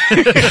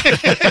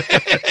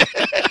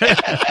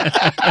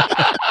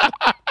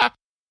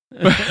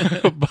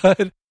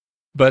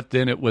 But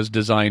then it was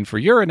designed for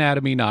your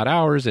anatomy, not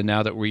ours. And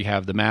now that we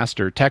have the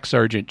master Tech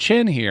Sergeant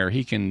Chin here,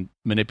 he can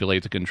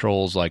manipulate the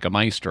controls like a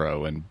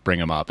maestro and bring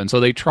him up. And so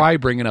they try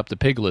bringing up the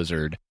pig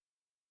lizard.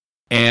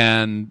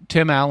 And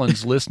Tim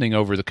Allen's listening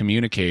over the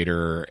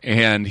communicator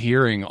and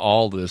hearing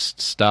all this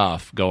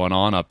stuff going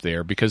on up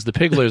there because the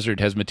pig lizard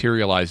has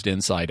materialized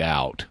inside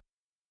out.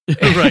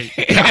 Right.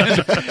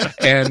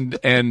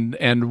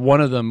 and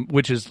one of them,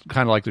 which is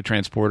kind of like the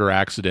transporter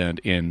accident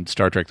in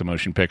Star Trek The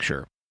Motion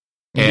Picture.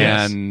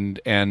 And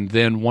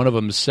then one of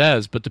them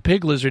says, but the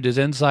pig lizard is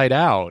inside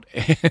out.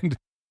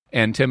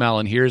 And Tim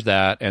Allen hears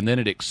that, and then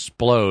it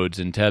explodes,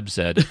 and Teb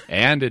said,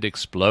 and it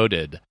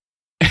exploded.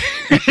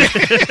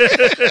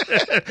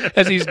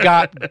 As he's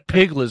got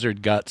pig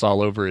lizard guts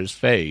all over his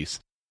face.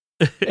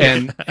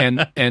 And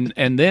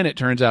then it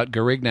turns out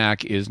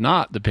Garignac is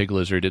not the pig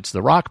lizard, it's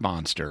the rock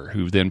monster,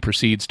 who then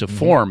proceeds to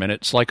form, and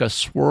it's like a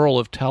swirl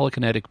of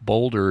telekinetic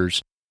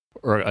boulders,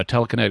 or a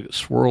telekinetic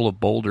swirl of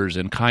boulders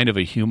in kind of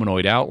a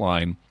humanoid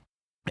outline.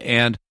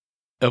 And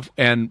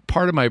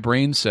part of my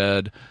brain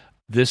said,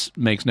 this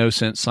makes no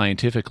sense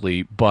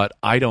scientifically, but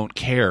I don't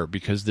care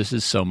because this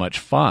is so much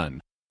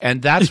fun.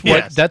 And that's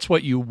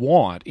what you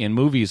want in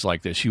movies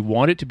like this. You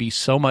want it to be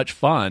so much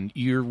fun,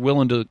 you're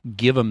willing to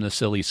give them the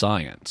silly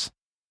science.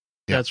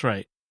 Yeah. That's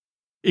right.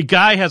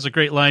 Guy has a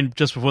great line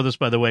just before this,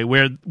 by the way,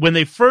 where when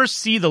they first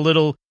see the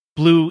little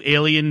blue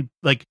alien,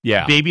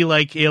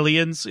 baby-like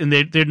aliens, and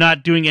they're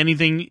not doing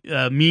anything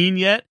mean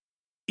yet,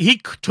 he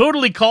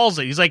totally calls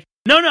it. He's like,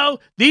 no,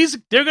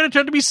 they're going to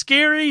turn to be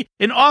scary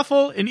and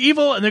awful and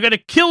evil, and they're going to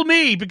kill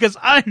me because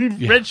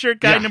I'm red shirt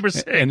guy number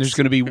 6. And there's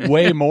going to be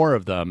way more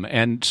of them.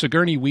 And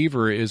Sigourney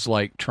Weaver is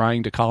like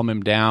trying to calm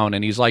him down,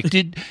 and he's like,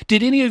 did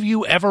any of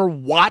you ever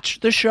watch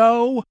the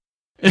show?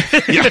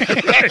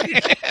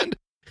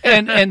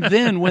 and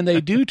then when they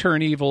do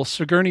turn evil,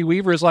 Sigourney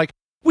Weaver is like,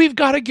 we've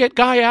got to get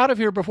Guy out of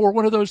here before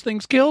one of those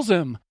things kills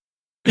him.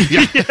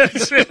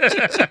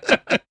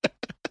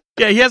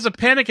 Yeah, he has a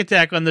panic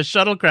attack on the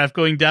shuttlecraft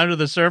going down to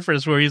the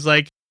surface where he's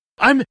like,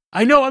 I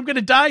know I'm going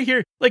to die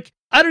here. Like,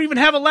 I don't even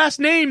have a last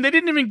name. They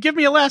didn't even give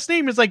me a last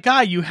name. It's like,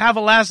 Guy, you have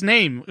a last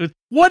name.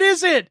 What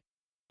is it?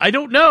 I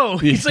don't know.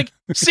 He's like,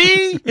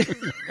 see?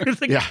 It's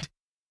like,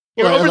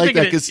 You're I like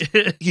that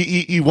overthinking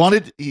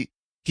because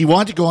he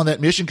wanted to go on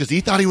that mission because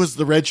he thought he was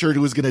the red shirt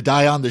who was going to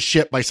die on the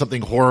ship by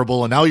something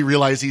horrible, and now he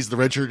realized he's the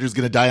red shirt who's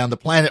going to die on the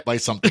planet by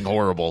something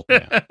horrible.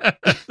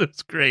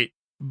 That's great.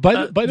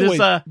 By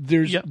the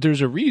way,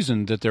 there's a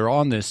reason that they're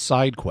on this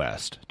side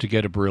quest to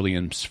get a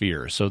beryllium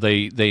sphere. So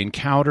they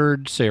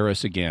encountered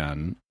Saris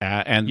again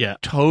and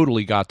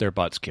totally got their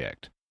butts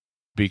kicked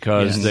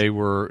because they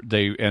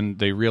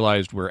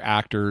realized we're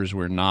actors,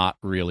 we're not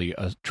really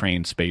a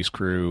trained space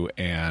crew,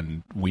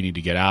 and we need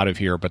to get out of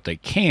here. But they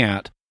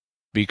can't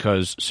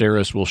because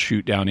Saris will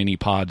shoot down any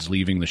pods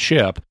leaving the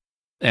ship,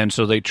 and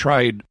so they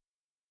tried.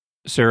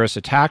 Saris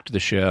attacked the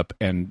ship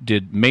and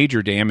did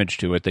major damage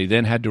to it. They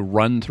then had to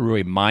run through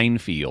a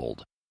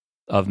minefield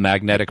of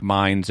magnetic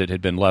mines that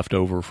had been left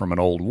over from an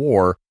old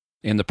war.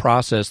 In the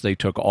process, they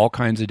took all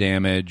kinds of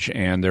damage,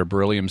 and their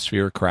beryllium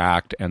sphere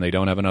cracked, and they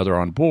don't have another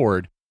on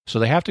board. So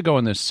they have to go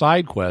on this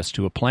side quest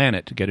to a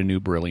planet to get a new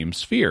beryllium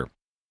sphere.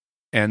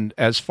 And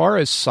as far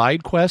as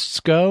side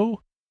quests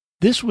go,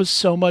 this was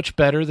so much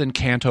better than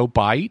Canto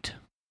Bight.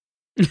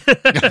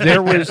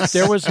 There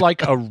was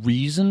like a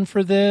reason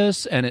for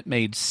this, and it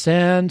made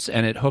sense,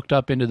 and it hooked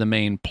up into the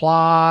main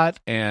plot,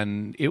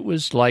 and it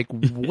was like,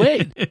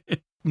 wait,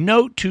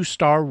 note to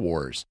Star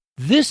Wars,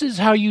 this is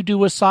how you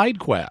do a side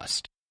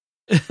quest.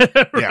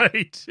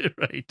 Right.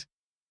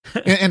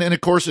 And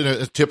of course, in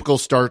a typical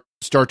Star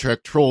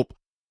Trek trope,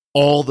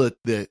 all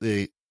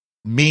the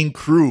main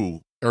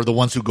crew are the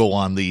ones who go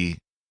on the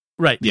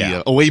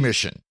away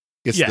mission.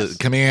 It's the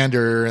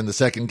commander and the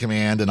second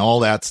command and all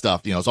that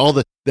stuff. You know, it's all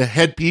the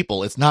head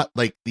people. It's not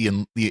like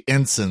the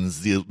ensigns,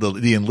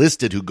 the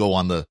enlisted who go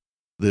on the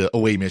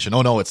away mission.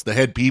 Oh no, it's the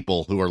head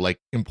people who are like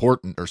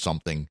important or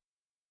something.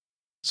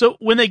 So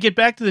when they get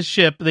back to the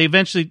ship, they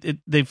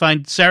eventually they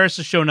find Saris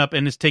has shown up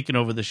and has taken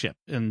over the ship,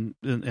 and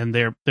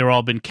they're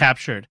all been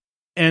captured.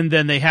 And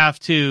then they have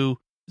to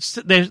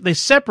they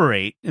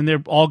separate, and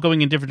they're all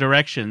going in different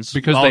directions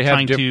because all they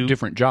have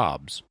different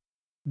jobs.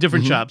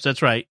 Different jobs.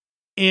 That's right.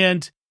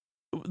 And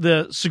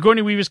the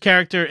Sigourney Weaver's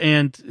character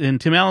and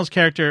Tim Allen's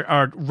character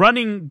are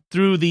running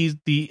through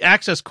the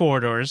access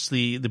corridors,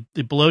 the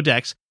below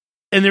decks,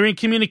 and they're in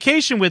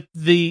communication with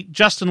the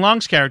Justin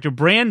Long's character,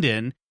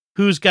 Brandon,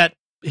 who's got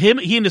he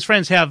and his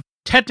friends have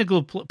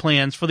technical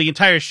plans for the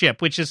entire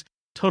ship, which is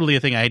totally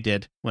a thing I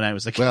did when I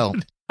was a kid. Well,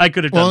 I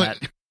could have done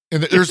that.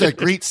 And there's that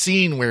great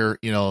scene where,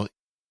 you know,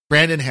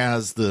 Brandon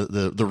has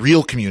the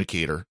real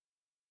communicator,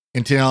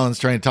 and Tim Allen's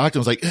trying to talk to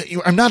him. It's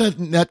like, I'm not a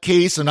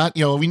nutcase. I'm not,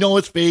 we know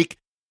it's fake.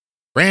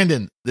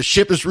 Brandon, the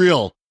ship is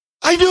real.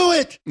 I knew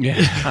it. Yeah.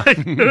 I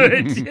knew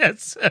it.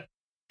 Yes.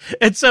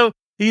 And so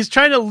he's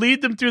trying to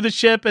lead them through the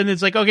ship, and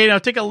it's like, okay, now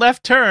take a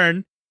left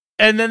turn.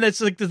 And then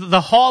it's like the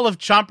Hall of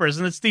Chompers,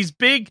 and it's these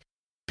big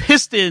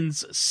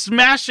pistons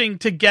smashing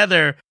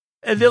together.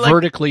 And they're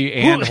vertically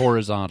and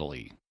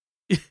horizontally.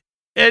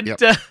 And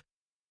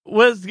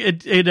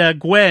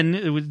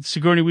Gwen,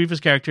 Sigourney Weaver's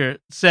character,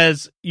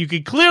 says you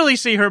could clearly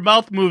see her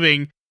mouth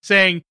moving,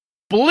 saying,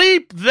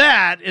 bleep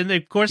that. And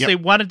of course they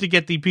wanted to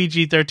get the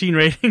PG-13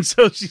 rating,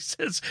 so she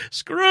says,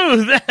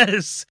 screw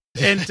this.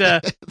 And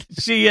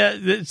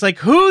it's like,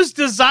 who's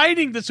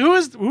designing this?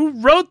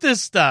 Who wrote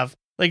this stuff?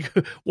 Like,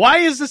 why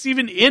is this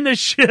even in a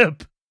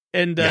ship?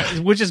 And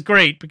which is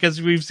great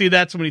because we've seen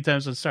that so many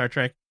times on Star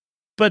Trek.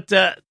 But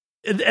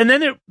and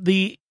then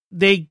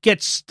they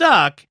get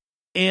stuck,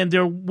 and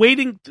they're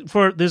waiting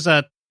for, there's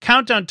a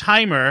countdown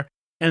timer,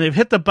 and they've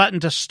hit the button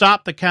to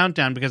stop the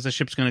countdown because the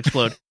ship's going to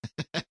explode.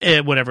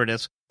 Whatever it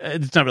is.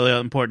 It's not really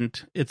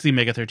important. It's the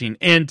Omega-13.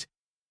 And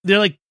they're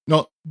like,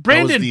 no,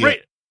 Brandon,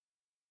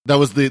 that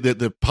was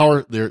the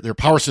power, their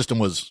power system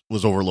was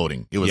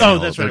overloading. It was,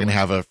 they're going to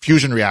have a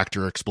fusion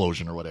reactor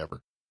explosion or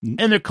whatever.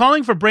 And they're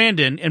calling for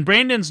Brandon, and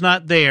Brandon's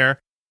not there.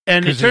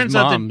 And it turns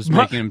out that mom's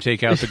making him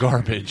take out the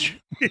garbage.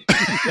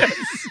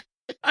 Yes.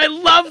 I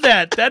love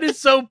that. That is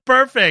so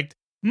perfect.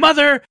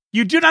 Mother,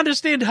 you do not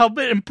understand how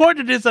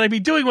important it is that I be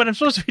doing what I'm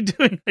supposed to be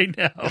doing right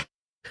now.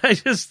 I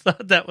just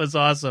thought that was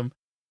awesome.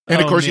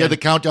 And of course, you had the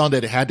countdown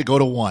that it had to go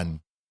to 1.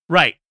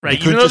 Right. You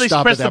couldn't just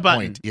stop at that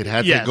point. It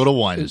had to go to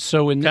 1.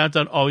 So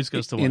countdown always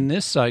goes to 1. In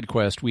this side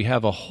quest, we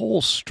have a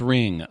whole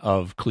string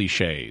of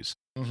cliches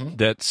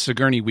that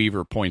Sigourney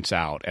Weaver points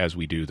out as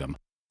we do them.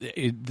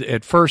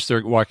 At first,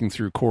 they're walking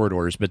through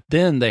corridors, but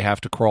then they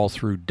have to crawl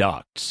through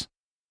ducts.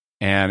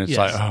 And it's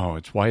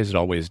like, why is it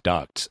always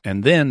ducts?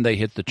 And then they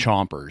hit the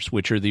chompers,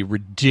 which are the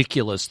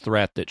ridiculous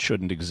threat that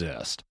shouldn't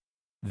exist.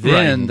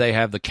 Then they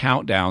have the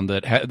countdown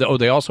that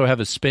they also have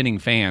a spinning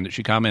fan that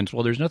she comments,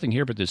 well, there's nothing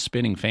here but this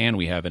spinning fan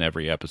we have in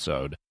every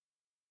episode.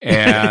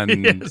 And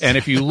and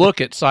if you look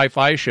at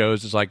sci-fi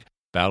shows, it's like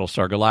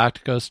Battlestar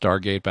Galactica,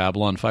 Stargate,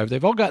 Babylon 5,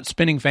 they've all got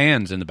spinning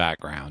fans in the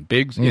background,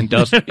 big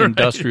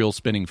industrial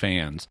spinning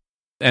fans.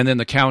 And then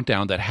the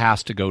countdown that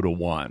has to go to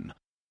 1.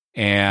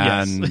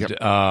 And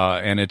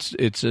and it's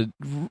it's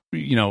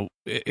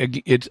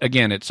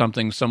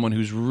something someone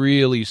who's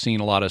really seen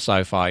a lot of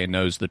sci-fi and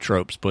knows the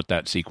tropes put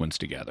that sequence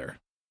together.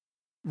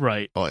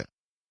 Right. Oh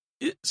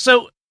yeah.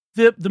 So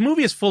the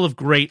movie is full of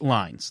great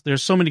lines.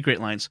 There's so many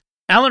great lines.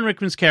 Alan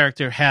Rickman's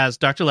character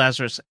Dr.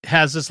 Lazarus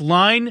has this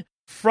line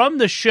from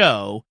the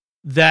show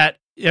that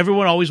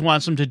everyone always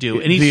wants him to do,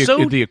 and he's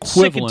the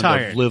equivalent sick and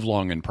tired. of "Live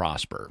Long and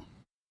Prosper."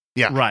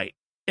 Yeah, right.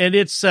 And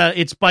it's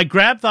by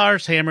grab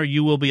Thor's hammer,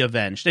 you will be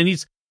avenged. And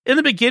he's in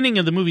the beginning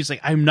of the movie. He's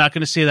like, I'm not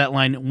going to say that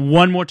line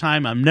one more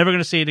time. I'm never going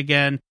to say it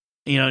again.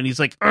 And he's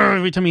like,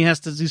 every time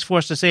he's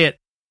forced to say it.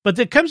 But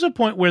there comes a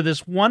point where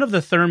this one of the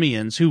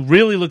Thermians who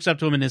really looks up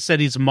to him and has said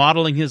he's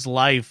modeling his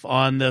life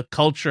on the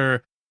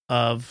culture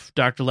of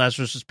Dr.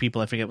 Lazarus's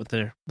people. I forget what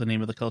the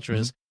name of the culture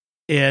is.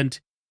 And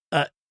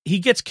he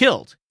gets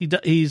killed.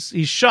 He's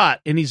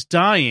shot and he's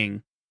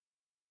dying.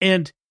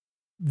 And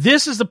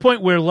this is the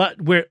point where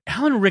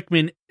Alan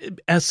Rickman,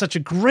 as such a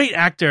great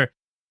actor,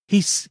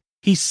 he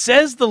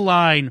says the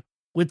line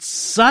with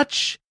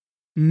such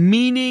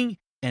meaning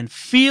and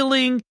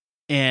feeling,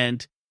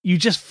 and you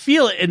just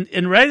feel it.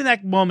 And right in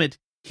that moment,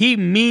 he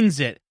means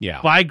it.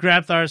 Yeah. By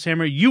grab Thor's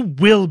hammer, you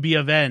will be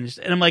avenged.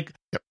 And I'm like,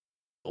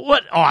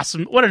 what an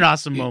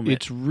awesome moment.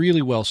 It's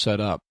really well set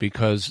up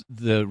because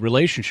the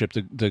relationship,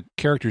 the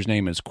character's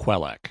name is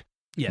Quelek.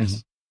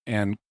 Yes.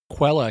 And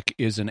Quelek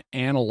is an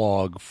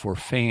analog for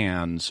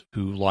fans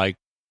who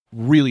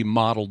really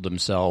modeled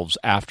themselves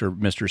after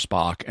Mr.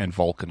 Spock and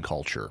Vulcan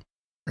culture.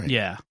 Right.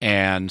 Yeah.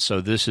 And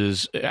so this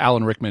is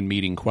Alan Rickman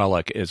meeting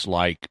Quelek is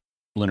like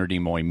Leonard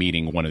Nimoy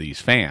meeting one of these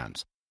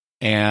fans.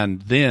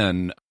 And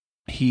then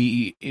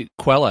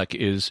Quelek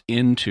is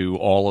into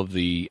all of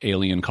the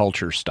alien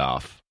culture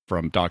stuff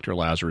from Dr.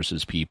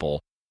 Lazarus's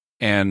people.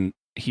 And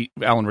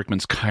Alan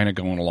Rickman's kind of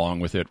going along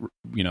with it,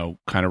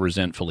 kind of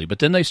resentfully. But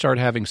then they start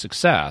having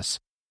success.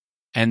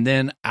 And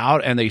then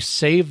they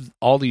save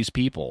all these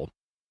people,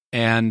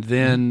 and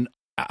then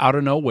out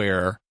of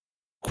nowhere,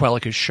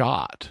 Quelek is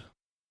shot,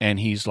 and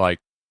he's like,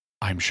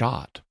 "I'm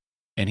shot,"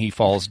 and he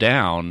falls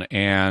down,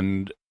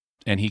 and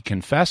he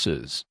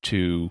confesses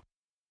to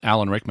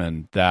Alan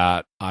Rickman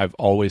that I've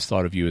always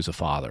thought of you as a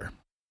father,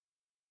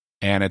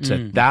 and it's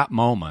at that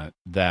moment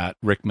that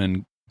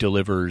Rickman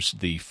delivers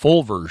the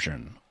full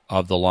version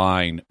of the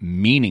line,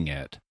 meaning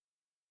it,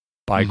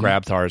 by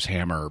grab Thor's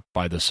hammer,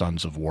 by the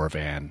sons of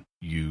Warvan,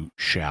 you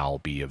shall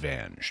be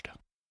avenged.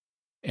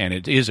 And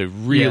it is a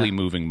really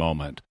moving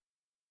moment.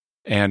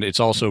 And it's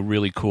also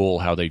really cool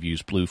how they've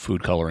used blue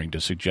food coloring to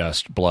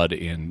suggest blood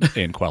in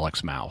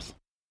Quelek's mouth.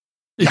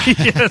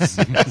 Yes.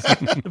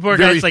 The poor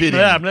guy's like,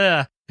 blah,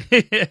 blah.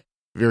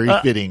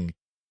 Very fitting.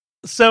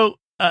 So,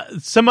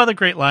 some other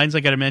great lines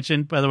I got to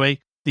mention, by the way.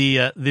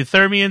 The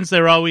Thermians,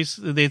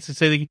 they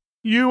say,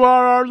 you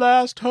are our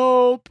last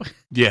hope.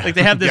 Yeah. Like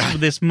they have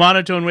this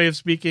monotone way of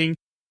speaking.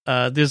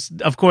 There's,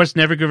 of course,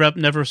 never give up,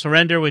 never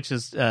surrender, which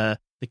is the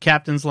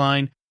captain's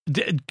line.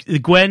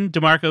 Gwen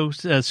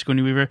DeMarco,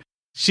 Sigourney Weaver,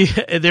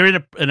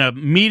 they're in a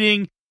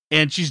meeting,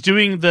 and she's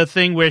doing the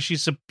thing where she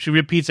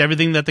repeats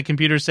everything that the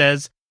computer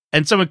says,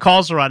 and someone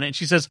calls her on it, and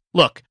she says,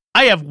 look,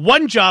 I have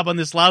one job on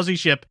this lousy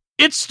ship.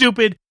 It's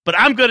stupid, but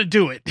I'm going to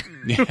do it.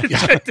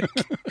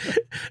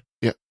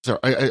 Yeah. So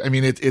I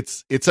mean,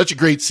 it's such a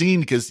great scene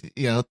because,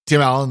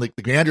 Tim Allen, the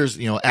commanders,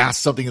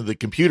 asks something of the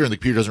computer and the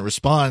computer doesn't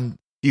respond.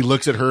 He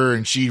looks at her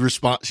and she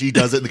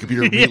does it and the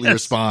computer immediately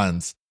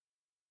responds.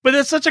 But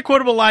it's such a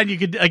quotable line you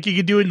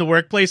could do in the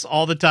workplace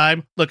all the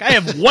time. Look, I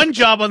have one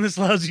job on this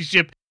lousy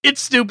ship. It's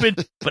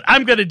stupid, but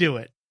I'm going to do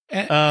it.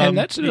 And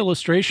that's an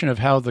illustration of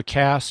how the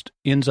cast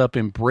ends up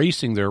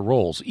embracing their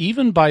roles.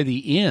 Even by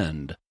the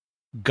end,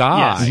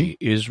 Guy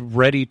is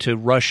ready to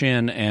rush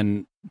in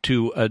and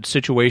to a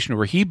situation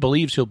where he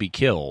believes he'll be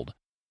killed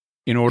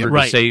in order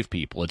to save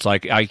people. It's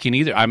like, I'm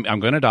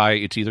going to die.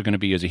 It's either going to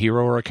be as a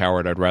hero or a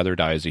coward. I'd rather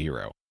die as a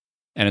hero.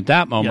 And at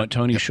that moment,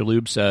 Tony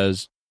Shalhoub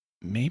says,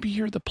 maybe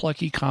you're the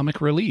plucky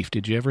comic relief.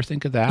 Did you ever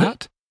think of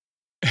that?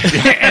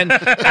 And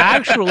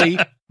actually,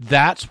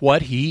 that's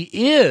what he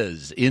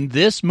is in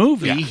this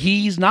movie. Yeah.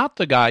 He's not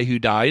the guy who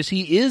dies.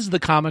 He is the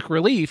comic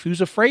relief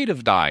who's afraid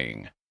of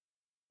dying.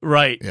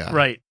 Right,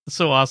 right.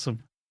 So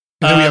awesome.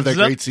 And then we have that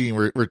great scene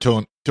where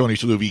Tony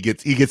Shalhoub, he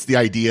gets the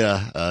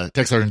idea,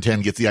 Tech Sergeant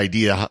 10 gets the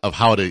idea of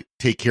how to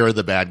take care of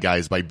the bad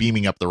guys by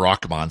beaming up the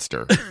rock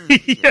monster.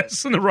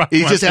 Yes, and the rock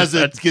monster. He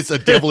just gets a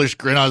devilish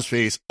grin on his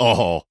face.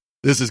 Oh,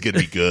 this is going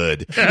to be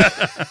good.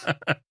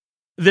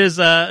 There's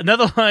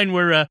another line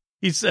where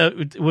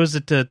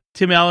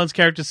Tim Allen's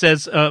character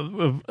says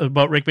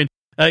about Rickman,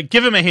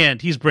 give him a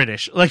hand. He's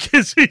British. Like,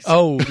 that's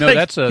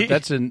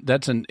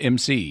an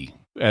MC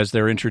as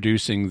they're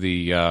introducing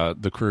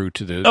the crew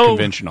to the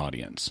convention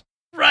audience.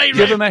 Right,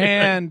 give him a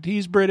hand.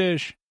 He's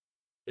British.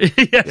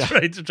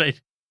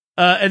 Right.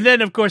 And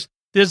then, of course,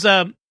 there's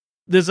a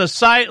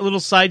little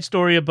side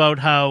story about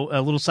how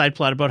a little side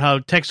plot about how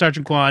Tech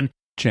Sergeant Quan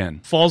Chen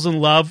falls in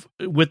love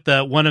with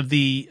one of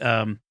the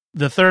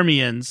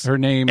Thermians. Her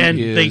name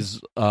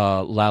is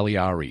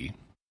Laliari.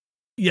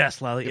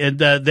 Yes, Lali. And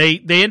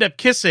they end up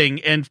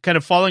kissing and kind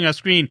of falling off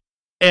screen.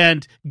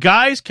 And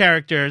Guy's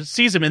character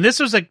sees him. And this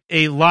was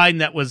a line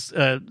that was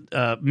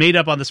made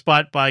up on the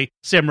spot by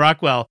Sam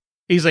Rockwell.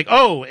 He's like,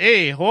 oh,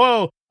 hey,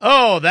 whoa,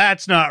 oh,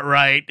 that's not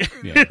right.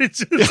 Yeah.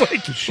 It's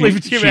like,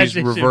 she's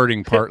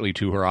reverting partly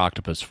to her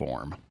octopus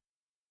form.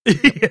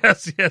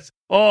 Yes.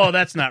 Oh,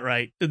 that's not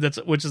right.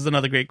 Which is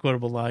another great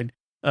quotable line.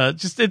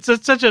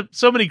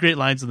 So many great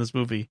lines in this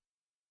movie.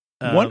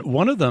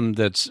 One of them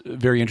that's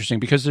very interesting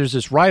because there's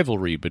this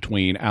rivalry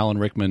between Alan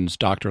Rickman's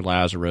Dr.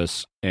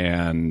 Lazarus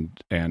and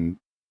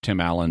Tim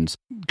Allen's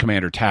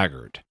Commander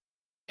Taggart.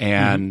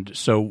 And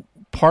so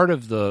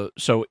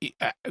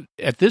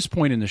at this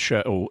point in the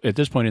show, at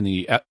this point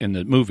in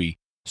the movie,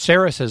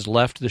 Saris has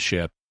left the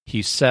ship.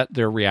 He set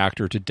their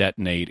reactor to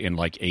detonate in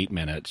like 8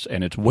 minutes,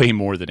 and it's way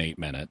more than 8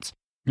 minutes.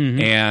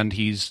 And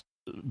he's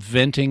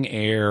venting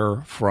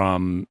air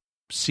from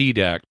C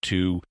deck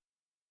to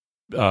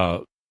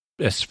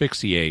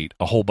asphyxiate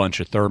a whole bunch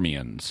of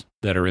Thermians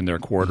that are in their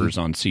quarters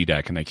on C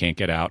deck, and they can't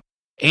get out.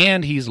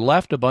 And he's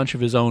left a bunch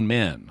of his own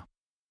men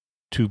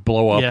to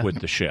blow up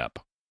with the ship.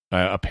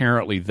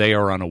 Apparently, they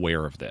are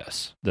unaware of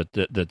this, that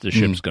the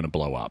ship's going to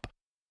blow up,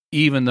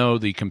 even though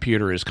the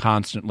computer is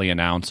constantly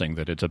announcing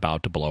that it's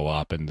about to blow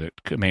up and the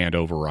command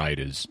override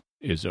is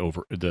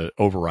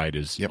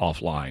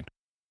offline.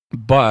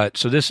 But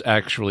so this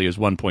actually is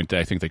one point that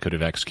I think they could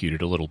have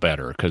executed a little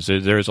better, because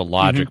there's a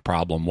logic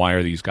problem. Why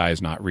are these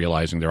guys not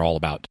realizing they're all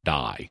about to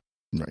die?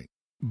 Right.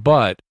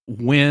 But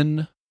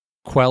when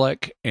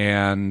Quellic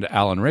and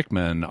Alan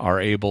Rickman are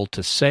able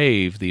to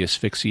save the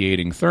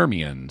asphyxiating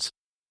Thermians,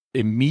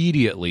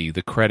 immediately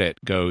the credit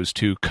goes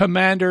to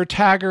Commander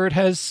Taggart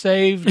has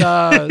saved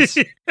us.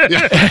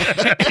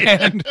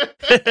 and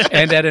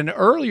at an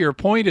earlier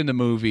point in the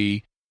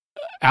movie,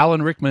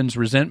 Alan Rickman's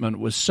resentment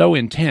was so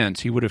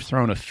intense he would have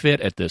thrown a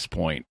fit at this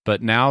point.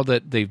 But now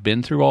that they've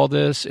been through all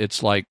this,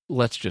 it's like,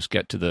 let's just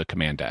get to the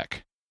command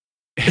deck.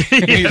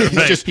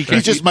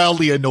 He's just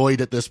mildly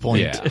annoyed at this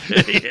point.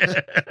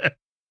 Yeah.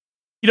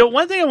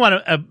 One thing I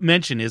want to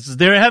mention is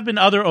there have been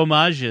other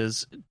homage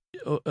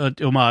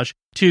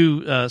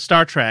to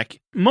Star Trek.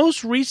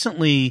 Most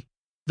recently,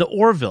 the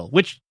Orville,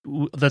 which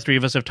the three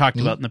of us have talked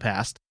about in the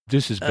past.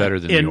 This is better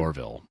than the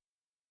Orville.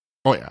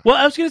 Oh, yeah. Well,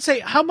 I was going to say,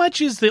 how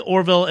much is the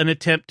Orville an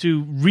attempt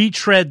to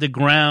retread the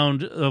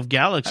ground of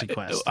Galaxy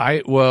Quest?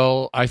 I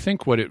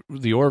think what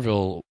the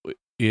Orville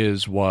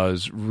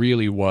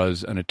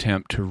was an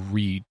attempt to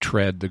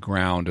retread the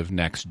ground of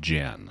Next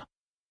Gen.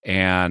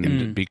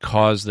 And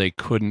because they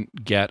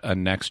couldn't get a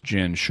Next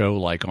Gen show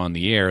like on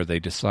the air, they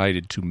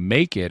decided to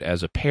make it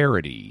as a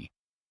parody,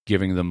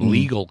 giving them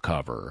legal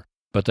cover.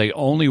 But they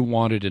only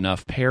wanted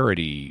enough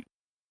parody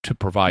to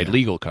provide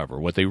legal cover.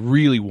 What they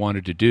really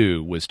wanted to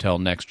do was tell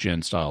Next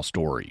Gen style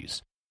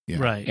stories. Yeah.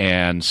 Right.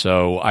 And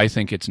so I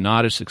think it's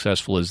not as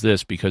successful as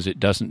this because it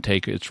doesn't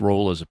take its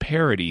role as a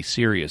parody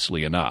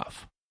seriously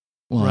enough.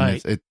 Well,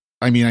 right.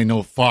 I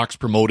know Fox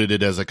promoted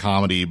it as a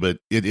comedy, but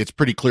it's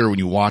pretty clear when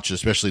you watch,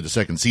 especially the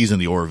second season of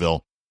the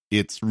Orville,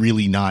 it's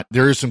really not.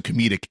 There is some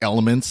comedic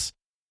elements,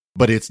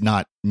 but it's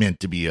not meant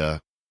to be a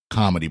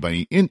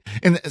comedy. And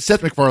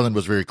Seth MacFarlane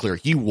was very clear.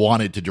 He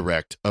wanted to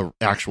direct an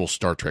actual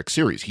Star Trek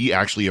series. He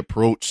actually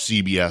approached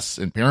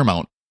CBS and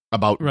Paramount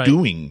about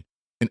doing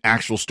an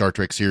actual Star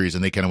Trek series,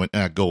 and they kind of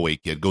went, "Go away,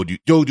 kid. Go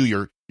do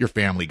your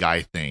Family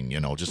Guy thing.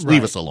 Just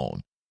leave us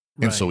alone."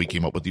 And so he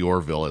came up with the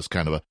Orville as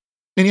kind of a.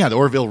 And yeah, the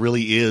Orville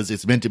really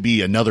it's meant to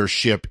be another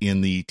ship in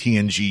the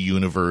TNG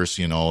universe.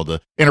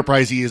 The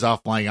Enterprise E is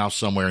flying off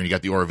somewhere, and you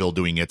got the Orville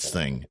doing its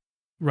thing.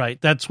 Right.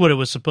 That's what it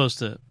was supposed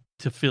to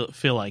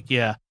feel like.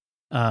 Yeah.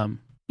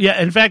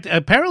 In fact,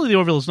 apparently the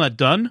Orville is not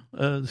done.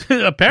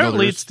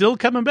 Apparently it's still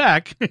coming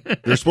back.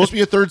 There's supposed to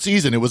be a third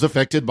season. It was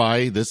affected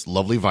by this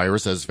lovely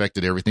virus that has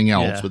affected everything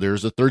else. Yeah. But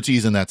there's a third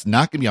season that's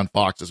not going to be on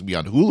Fox. It's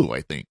going to be on Hulu,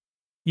 I think.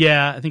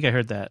 Yeah, I think I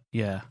heard that.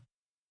 Yeah.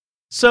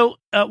 So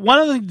one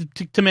other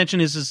thing to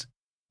mention is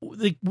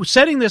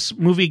setting this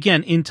movie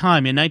again in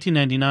time in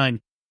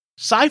 1999,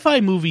 sci-fi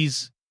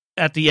movies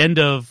at the end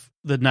of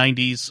the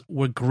 90s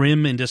were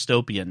grim and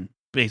dystopian,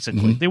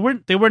 basically.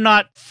 They were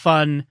not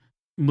fun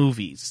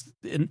movies.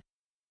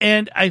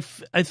 And I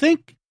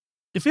think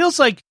it feels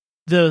like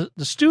the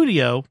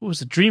studio, what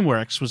was it,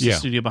 DreamWorks was the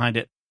studio behind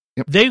it.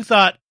 Yep. They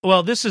thought,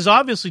 well, this is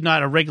obviously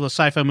not a regular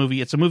sci-fi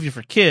movie. It's a movie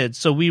for kids,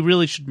 so we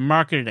really should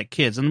market it at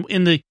kids. And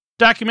in the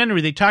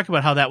documentary, they talk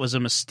about how that was a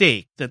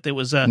mistake, that there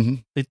was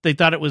they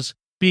thought it was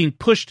being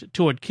pushed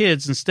toward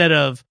kids instead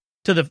of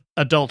to the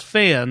adult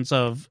fans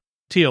of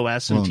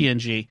TOS and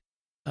TNG.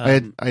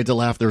 I had to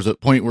laugh. There was a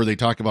point where they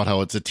talk about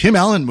how it's a Tim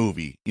Allen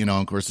movie.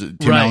 Of course,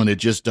 Tim Allen had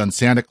just done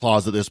Santa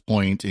Claus at this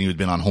point, and he had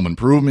been on Home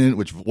Improvement,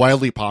 which was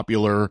wildly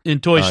popular. In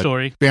Toy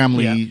Story.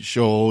 Family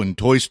show and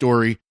Toy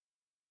Story.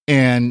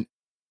 And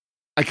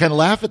I kind of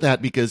laugh at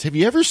that because have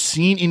you ever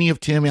seen any of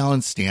Tim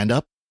Allen's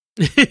stand-up?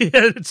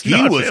 It's he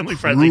not was family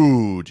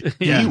crude. friendly.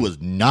 He was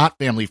not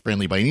family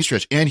friendly by any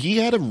stretch. And he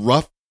had a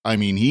rough,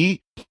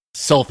 he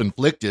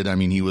self-inflicted.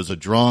 He was a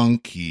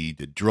drunk. He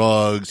did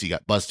drugs. He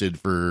got busted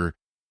for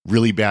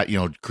really bad,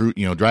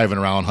 driving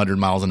around 100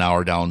 miles an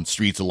hour down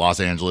streets of Los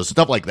Angeles,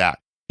 stuff like that.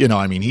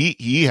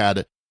 He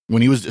had,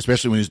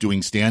 especially when he was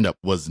doing stand-up,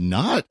 was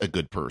not a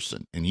good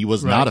person. And he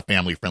was not a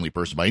family-friendly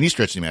person by any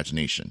stretch of the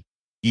imagination.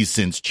 He's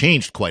since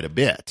changed quite a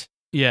bit.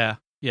 Yeah.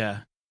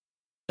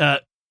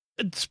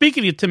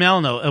 Speaking of Tim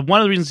Allen, though,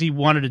 one of the reasons he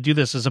wanted to do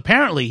this is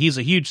apparently he's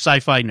a huge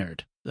sci-fi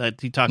nerd.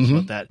 He talks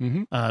about that,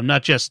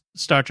 not just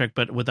Star Trek,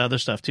 but with other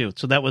stuff too.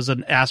 So that was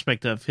an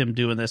aspect of him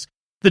doing this.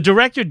 The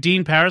director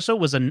Dean Parisot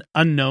was an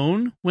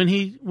unknown when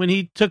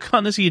he took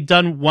on this. He had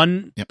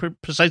done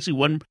precisely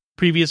one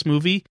previous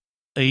movie.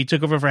 He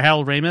took over for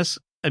Harold Ramis.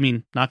 I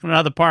mean, knocking it out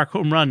of the park,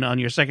 home run on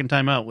your second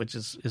time out, which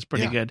is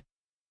pretty good.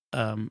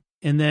 And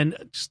then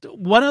just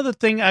one other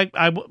thing,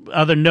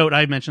 other note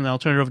I mentioned. I'll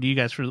turn it over to you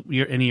guys for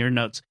any of your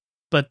notes.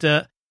 But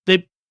the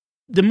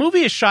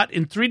movie is shot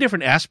in 3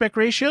 different aspect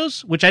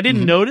ratios, which I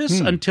didn't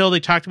notice until they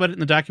talked about it in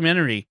the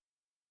documentary.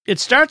 It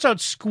starts out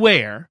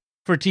square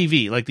for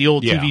TV, like the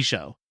old TV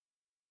show.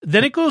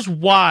 Then it goes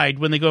wide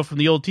when they go from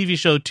the old TV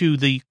show to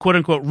the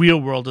quote-unquote real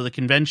world of the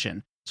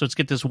convention. So it's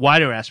get this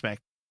wider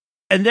aspect.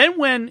 And then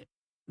when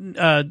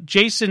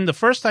Jason, the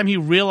first time he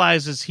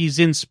realizes he's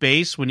in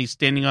space, when he's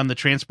standing on the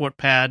transport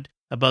pad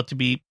about to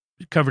be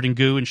covered in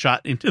goo and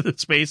shot into the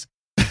space,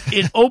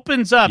 it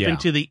opens up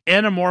into the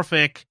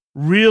anamorphic,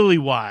 really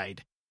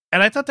wide.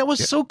 And I thought that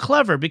was so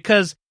clever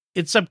because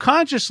it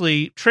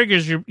subconsciously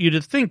triggers you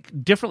to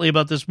think differently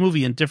about this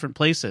movie in different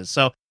places.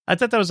 So I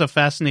thought that was a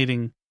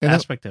fascinating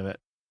aspect of it.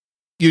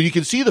 You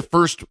can see the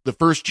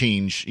first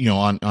change,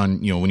 on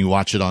when you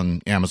watch it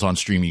on Amazon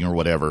streaming or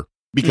whatever,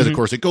 because of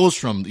course it goes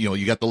from,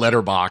 you got the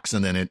letterbox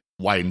and then it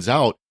widens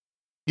out.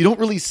 You don't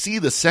really see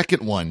the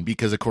second one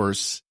because of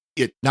course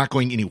it not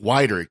going any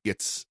wider.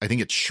 I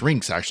think it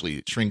shrinks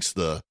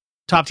the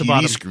top to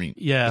bottom screen,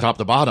 top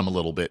to bottom a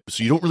little bit.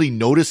 So you don't really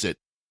notice it.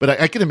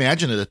 But I can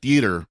imagine at a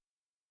theater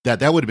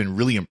that would have been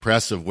really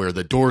impressive where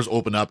the doors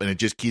open up and it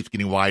just keeps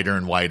getting wider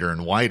and wider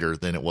and wider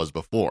than it was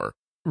before.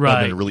 Right. That would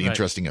have been a really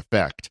interesting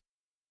effect.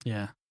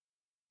 Yeah.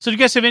 So do you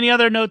guys have any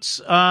other notes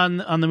on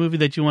the movie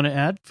that you want to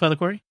add, Father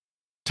Corey?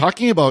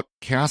 Talking about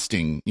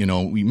casting,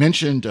 we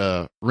mentioned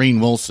Rainn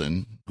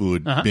Wilson, who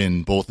had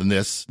been both in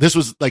this. This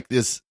was like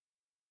this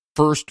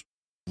first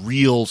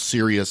real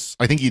serious,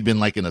 I think he'd been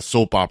like in a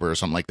soap opera or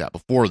something like that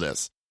before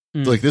this.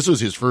 So like this was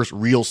his first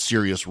real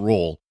serious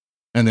role.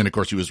 And then of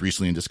course he was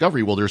recently in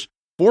Discovery. Well, there's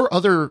 4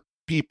 other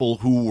people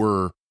who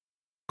were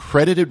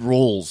credited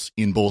roles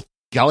in both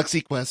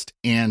Galaxy Quest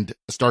and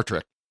Star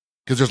Trek.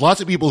 Because there's lots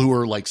of people who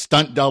are like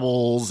stunt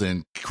doubles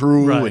and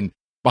crew and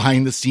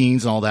behind the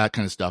scenes and all that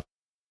kind of stuff.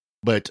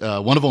 But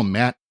one of them,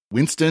 Matt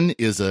Winston,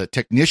 is a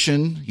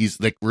technician.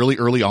 He's like really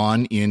early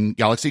on in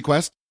Galaxy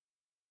Quest.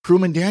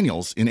 Crewman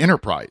Daniels in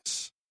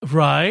Enterprise.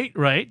 Right.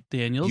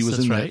 Daniels, he was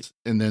that's in right.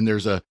 That. And then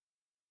there's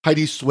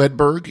Heidi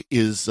Swedberg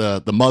is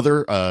the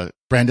mother,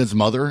 Brandon's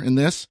mother in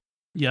this.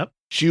 Yep.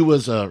 She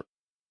was a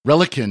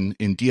Relican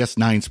in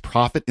DS9's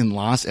Profit and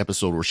Loss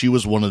episode where she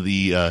was one of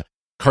the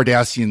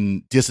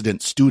Cardassian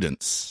dissident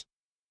students.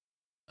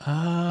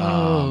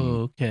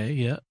 Oh, okay,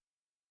 yeah.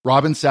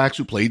 Robin Sachs,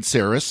 who played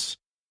Saris,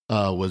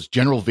 was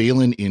General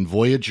Valen in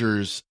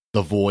Voyager's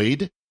The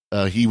Void.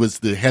 He was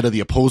the head of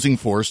the opposing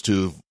force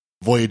to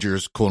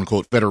Voyager's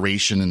quote-unquote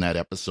Federation in that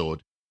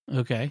episode.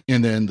 Okay.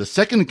 And then the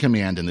second in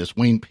command in this,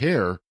 Wayne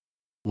Pear,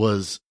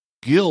 was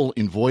Gil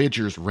in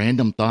Voyager's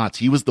Random Thoughts.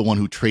 He was the one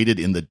who traded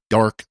in the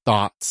dark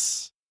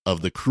thoughts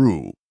of the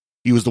crew.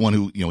 He was the one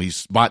who,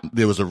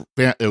 there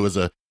was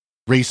a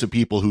race of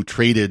people who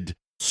traded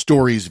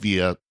stories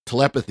via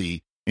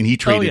telepathy, and he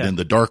traded in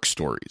the dark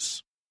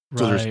stories.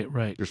 So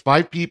there's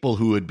 5 people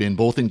who had been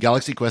both in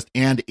Galaxy Quest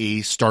and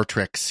a Star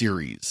Trek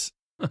series.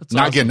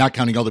 Again, not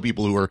counting all the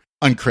people who are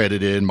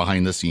uncredited and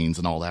behind the scenes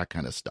and all that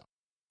kind of stuff.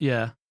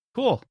 Yeah,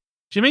 cool.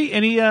 Jimmy,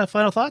 any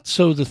final thoughts?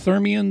 So the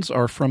Thermians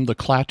are from the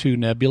Klaatu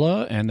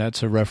Nebula, and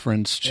that's a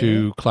reference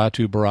to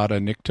Klaatu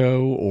Barada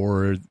Nikto,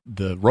 or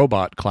the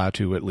robot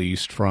Klaatu, at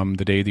least, from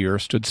The Day the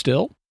Earth Stood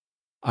Still.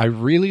 I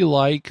really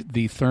like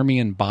the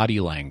Thermian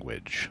body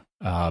language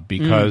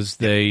because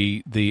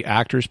the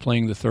actors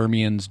playing the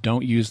Thermians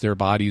don't use their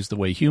bodies the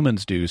way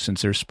humans do,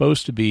 since they're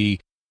supposed to be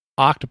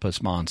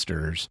octopus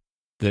monsters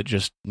that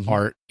just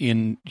are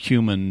in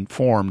human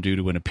form due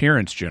to an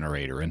appearance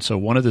generator. And so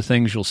one of the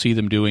things you'll see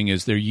them doing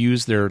is they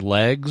use their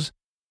legs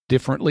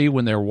differently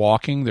when they're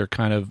walking. They're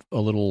kind of a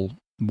little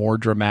more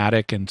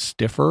dramatic and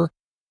stiffer,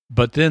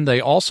 but then they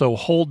also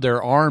hold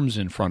their arms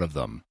in front of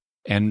them.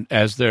 And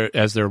as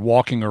they're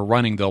walking or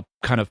running, they'll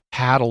kind of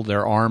paddle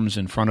their arms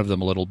in front of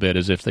them a little bit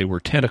as if they were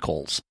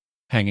tentacles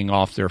hanging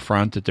off their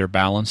front that they're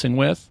balancing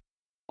with.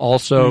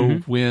 Also,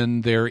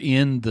 when they're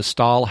in the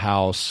Stahl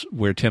house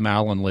where Tim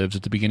Allen lives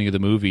at the beginning of the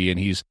movie, and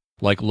he's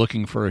like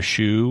looking for a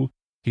shoe,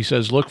 he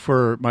says, "Look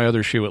for my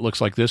other shoe. It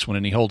looks like this one."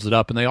 And he holds it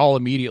up, and they all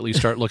immediately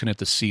start looking at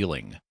the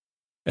ceiling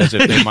as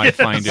if they might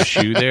find a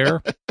shoe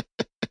there.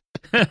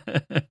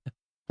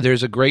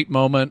 There's a great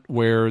moment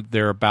where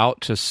they're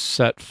about to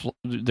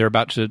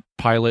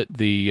pilot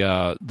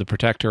the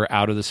Protector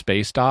out of the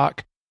space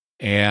dock,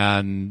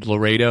 and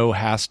Laredo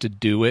has to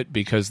do it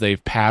because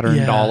they've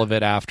patterned all of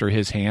it after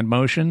his hand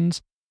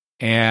motions,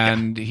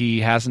 and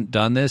he hasn't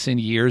done this in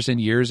years and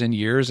years and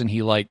years, and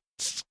he like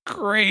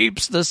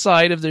scrapes the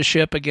side of the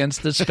ship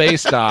against the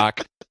space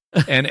dock.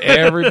 And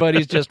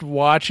everybody's just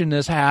watching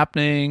this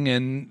happening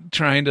and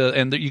trying to,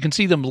 and you can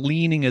see them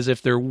leaning as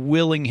if they're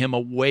willing him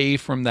away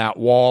from that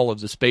wall of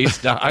the space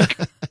dock.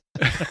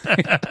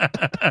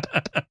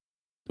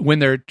 when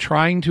they're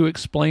trying to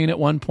explain at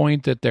one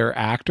point that they're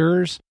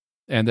actors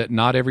and that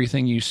not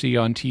everything you see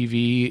on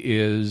TV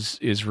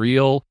is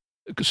real,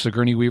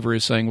 Sigourney Weaver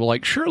is saying, well,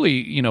 like, surely,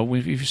 you know,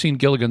 you've seen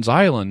Gilligan's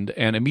Island,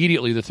 and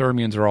immediately the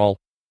Thermians are all,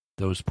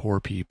 those poor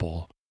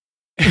people.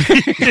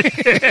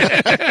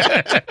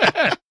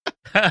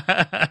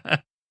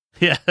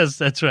 Yes,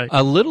 that's right.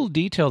 A little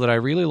detail that I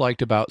really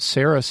liked about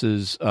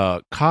Saris's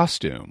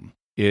costume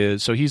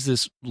is, so he's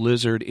this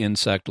lizard,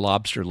 insect,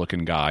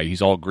 lobster-looking guy.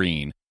 He's all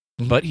green,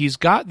 but he's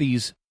got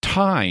these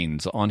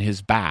tines on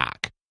his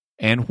back,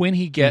 and when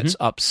he gets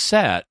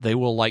upset, they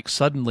will like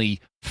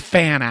suddenly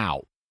fan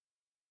out.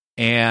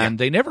 And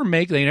they never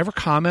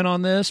comment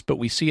on this, but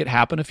we see it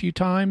happen a few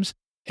times,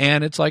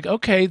 and it's like,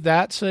 okay,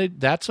 that's a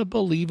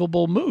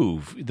believable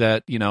move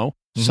that, you know,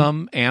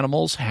 some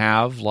animals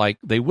have, like,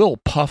 they will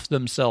puff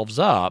themselves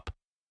up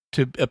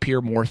to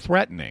appear more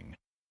threatening.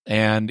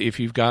 And if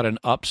you've got an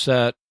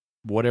upset,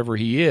 whatever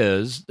he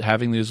is,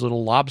 having these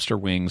little lobster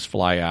wings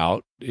fly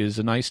out is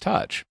a nice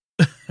touch.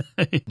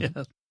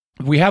 Yes.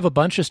 We have a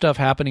bunch of stuff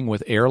happening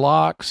with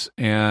airlocks,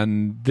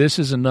 and this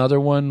is another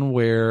one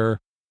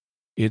where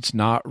it's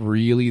not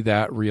really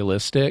that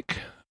realistic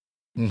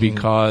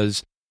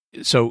because,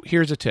 so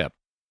here's a tip.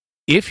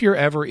 If you're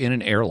ever in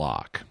an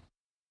airlock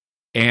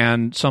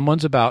and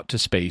someone's about to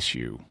space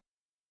you,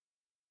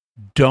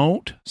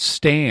 don't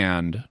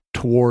stand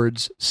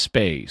towards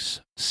space.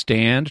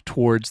 Stand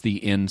towards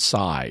the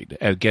inside.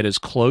 Get as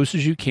close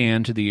as you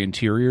can to the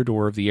interior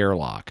door of the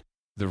airlock.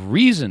 The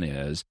reason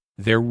is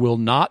there will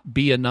not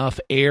be enough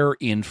air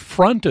in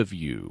front of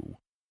you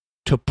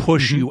to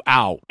push you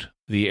out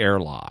the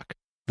airlock.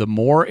 The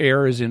more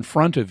air is in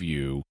front of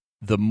you,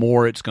 the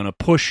more it's going to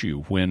push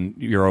you when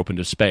you're open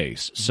to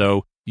space.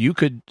 So you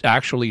could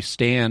actually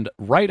stand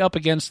right up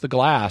against the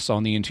glass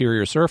on the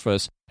interior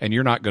surface, and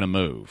you're not going to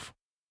move.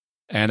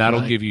 And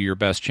that'll give you your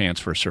best chance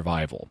for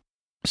survival.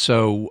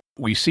 So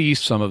we see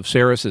some of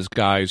Saris's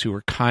guys who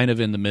are kind of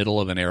in the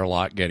middle of an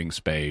airlock getting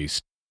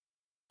spaced.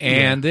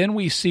 And then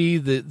we see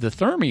the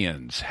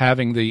Thermians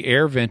having the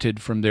air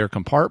vented from their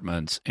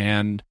compartments,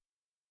 and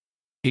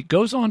it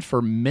goes on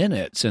for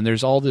minutes, and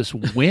there's all this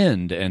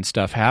wind and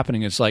stuff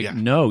happening. It's like,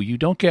 no, you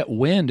don't get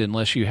wind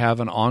unless you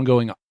have an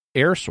ongoing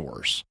air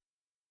source.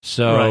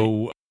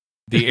 So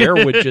the air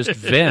would just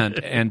vent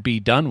and be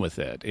done with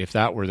it. If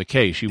that were the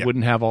case, you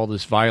wouldn't have all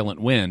this violent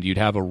wind. You'd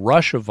have a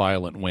rush of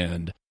violent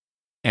wind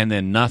and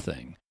then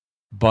nothing.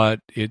 But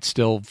it's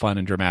still fun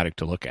and dramatic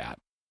to look at.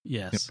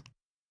 Yes.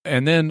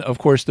 And then, of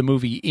course, the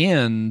movie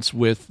ends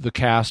with the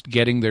cast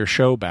getting their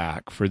show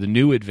back for the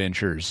new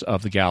adventures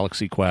of the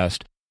Galaxy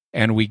Quest.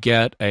 And we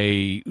get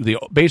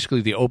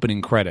basically the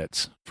opening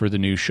credits for the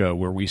new show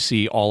where we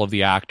see all of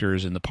the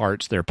actors and the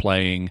parts they're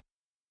playing.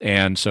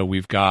 And so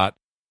we've got,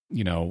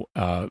 you know,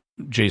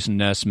 Jason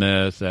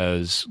Nesmith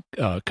as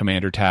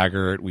Commander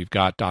Taggart. We've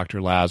got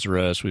Dr.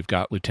 Lazarus. We've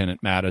got Lieutenant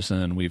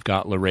Madison. We've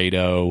got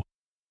Laredo.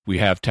 We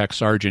have Tech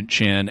Sergeant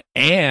Chin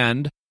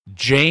and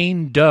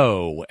Jane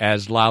Doe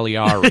as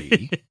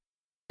Laliari.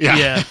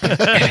 Yeah.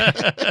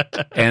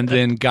 And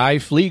then Guy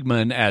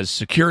Fleegman as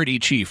Security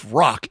Chief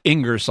Rock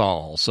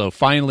Ingersoll. So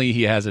finally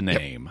he has a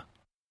name.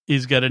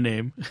 He's got a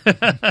name.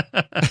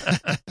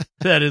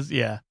 That is,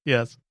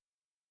 yes.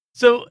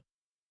 So,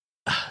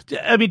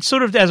 I mean,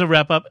 sort of as a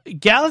wrap-up,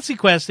 Galaxy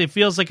Quest, it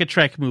feels like a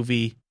Trek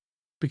movie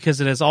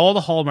because it has all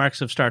the hallmarks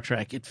of Star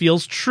Trek. It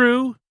feels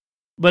true,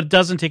 but it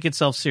doesn't take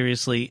itself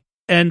seriously,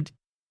 and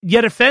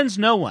yet offends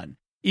no one.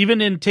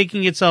 Even in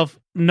taking itself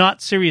not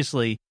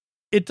seriously,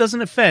 it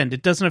doesn't offend.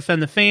 It doesn't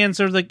offend the fans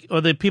or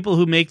the people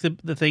who make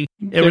the thing.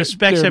 It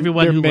respects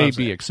everyone who loves it. There may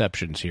be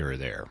exceptions here or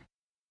there.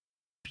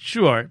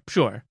 Sure.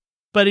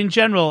 But in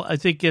general, I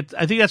think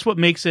that's what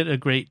makes it a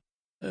great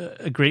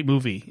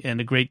movie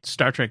and a great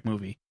Star Trek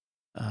movie.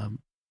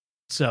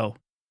 So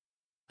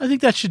I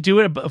think that should do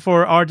it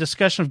for our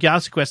discussion of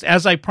Galaxy Quest.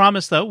 As I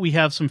promised, though, we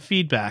have some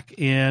feedback,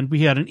 and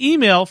we had an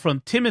email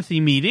from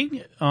Timothy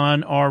Meeting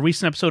on our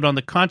recent episode on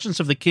The Conscience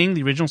of the King,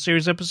 the original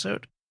series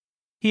episode.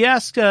 He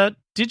asked,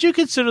 did you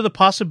consider the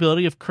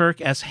possibility of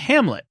Kirk as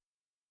Hamlet?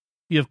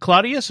 You have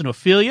Claudius and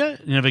Ophelia,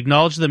 and have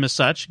acknowledged them as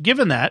such.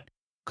 Given that,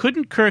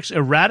 couldn't Kirk's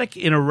erratic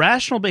and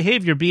irrational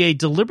behavior be a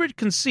deliberate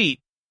conceit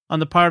on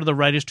the part of the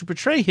writers to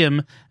portray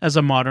him as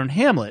a modern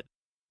Hamlet?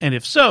 And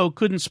if so,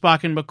 couldn't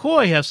Spock and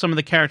McCoy have some of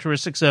the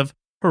characteristics of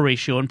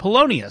Horatio and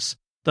Polonius,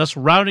 thus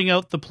rounding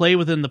out the play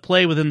within the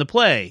play within the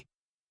play?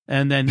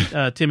 And then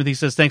Timothy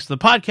says, thanks for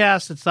the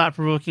podcast. It's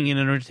thought-provoking and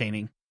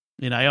entertaining.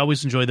 And I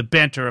always enjoy the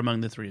banter among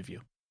the three of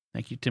you.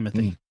 Thank you,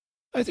 Timothy.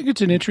 I think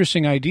it's an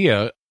interesting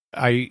idea.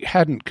 I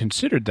hadn't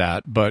considered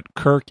that, but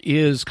Kirk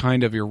is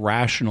kind of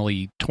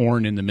irrationally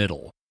torn in the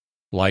middle,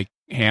 like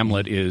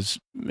Hamlet is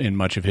in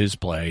much of his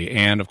play.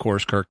 And, of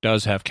course, Kirk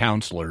does have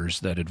counselors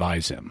that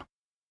advise him.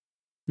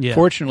 Yeah,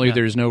 Fortunately,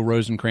 there's no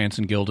Rosencrantz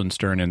and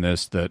Guildenstern in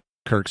this that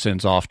Kirk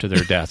sends off to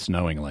their deaths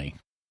knowingly.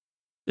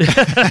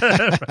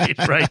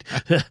 Right.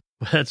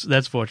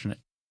 That's fortunate.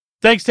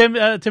 Thanks,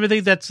 Timothy.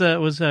 That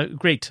was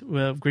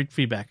great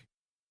feedback.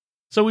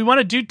 So we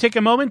want to take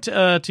a moment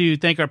to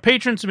thank our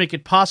patrons who make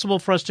it possible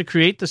for us to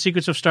create the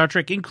Secrets of Star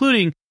Trek,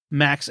 including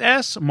Max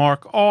S.,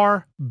 Mark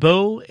R.,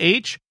 Bo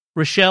H.,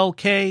 Rochelle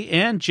K.,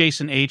 and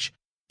Jason H.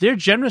 Their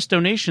generous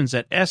donations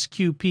at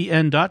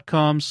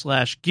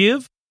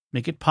sqpn.com/give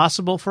make it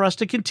possible for us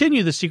to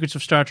continue the Secrets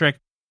of Star Trek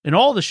and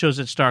all the shows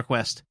at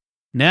StarQuest.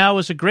 Now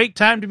is a great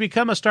time to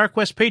become a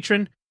StarQuest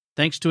patron.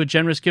 Thanks to a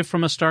generous gift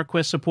from a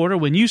StarQuest supporter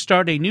when you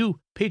start a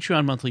new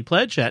Patreon monthly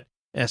pledge at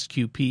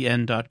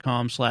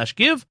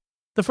sqpn.com/give.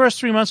 The first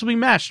 3 months will be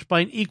matched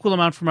by an equal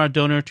amount from our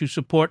donor to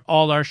support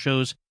all our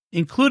shows,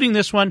 including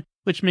this one,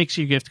 which makes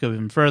your gift go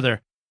even further.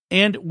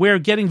 And we're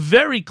getting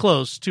very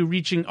close to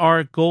reaching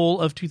our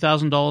goal of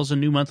 $2,000 in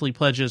new monthly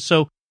pledges.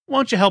 So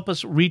won't you help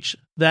us reach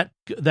that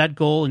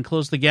goal and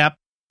close the gap?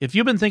 If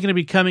you've been thinking of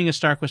becoming a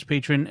StarQuest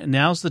patron,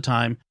 now's the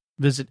time.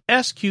 Visit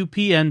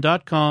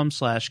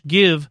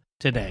sqpn.com/give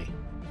today.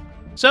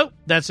 So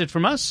that's it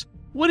from us.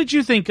 What did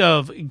you think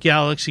of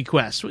Galaxy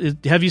Quest?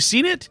 Have you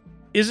seen it?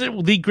 Is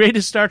it the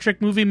greatest Star Trek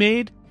movie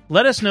made?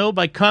 Let us know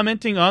by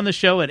commenting on the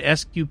show at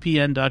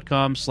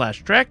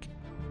sqpn.com/trek,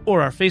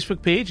 or our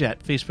Facebook page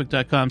at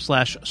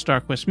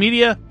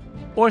facebook.com/StarQuestMedia,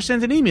 or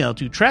send an email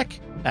to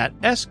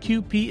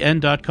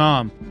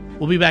trek@sqpn.com.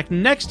 We'll be back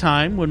next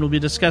time when we'll be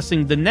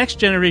discussing the Next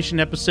Generation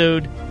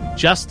episode,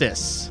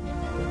 Justice.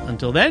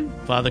 Until then,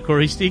 Father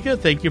Corey Stika,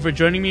 thank you for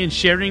joining me and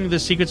sharing the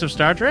secrets of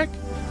Star Trek.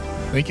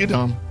 Thank you,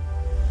 Dom.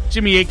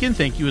 Jimmy Aiken,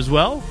 thank you as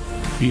well.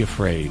 Be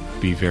afraid.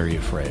 Be very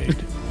afraid.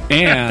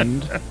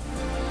 And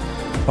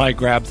by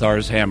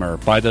Grabthar's hammer,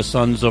 by the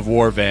sons of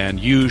Warvan,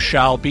 you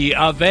shall be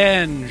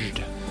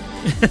avenged.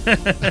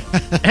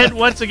 And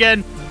once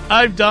again,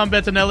 I'm Dom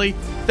Bettinelli.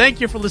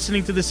 Thank you for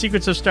listening to the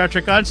Secrets of Star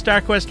Trek on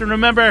StarQuest. And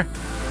remember,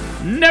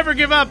 never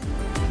give up,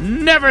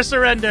 never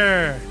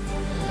surrender.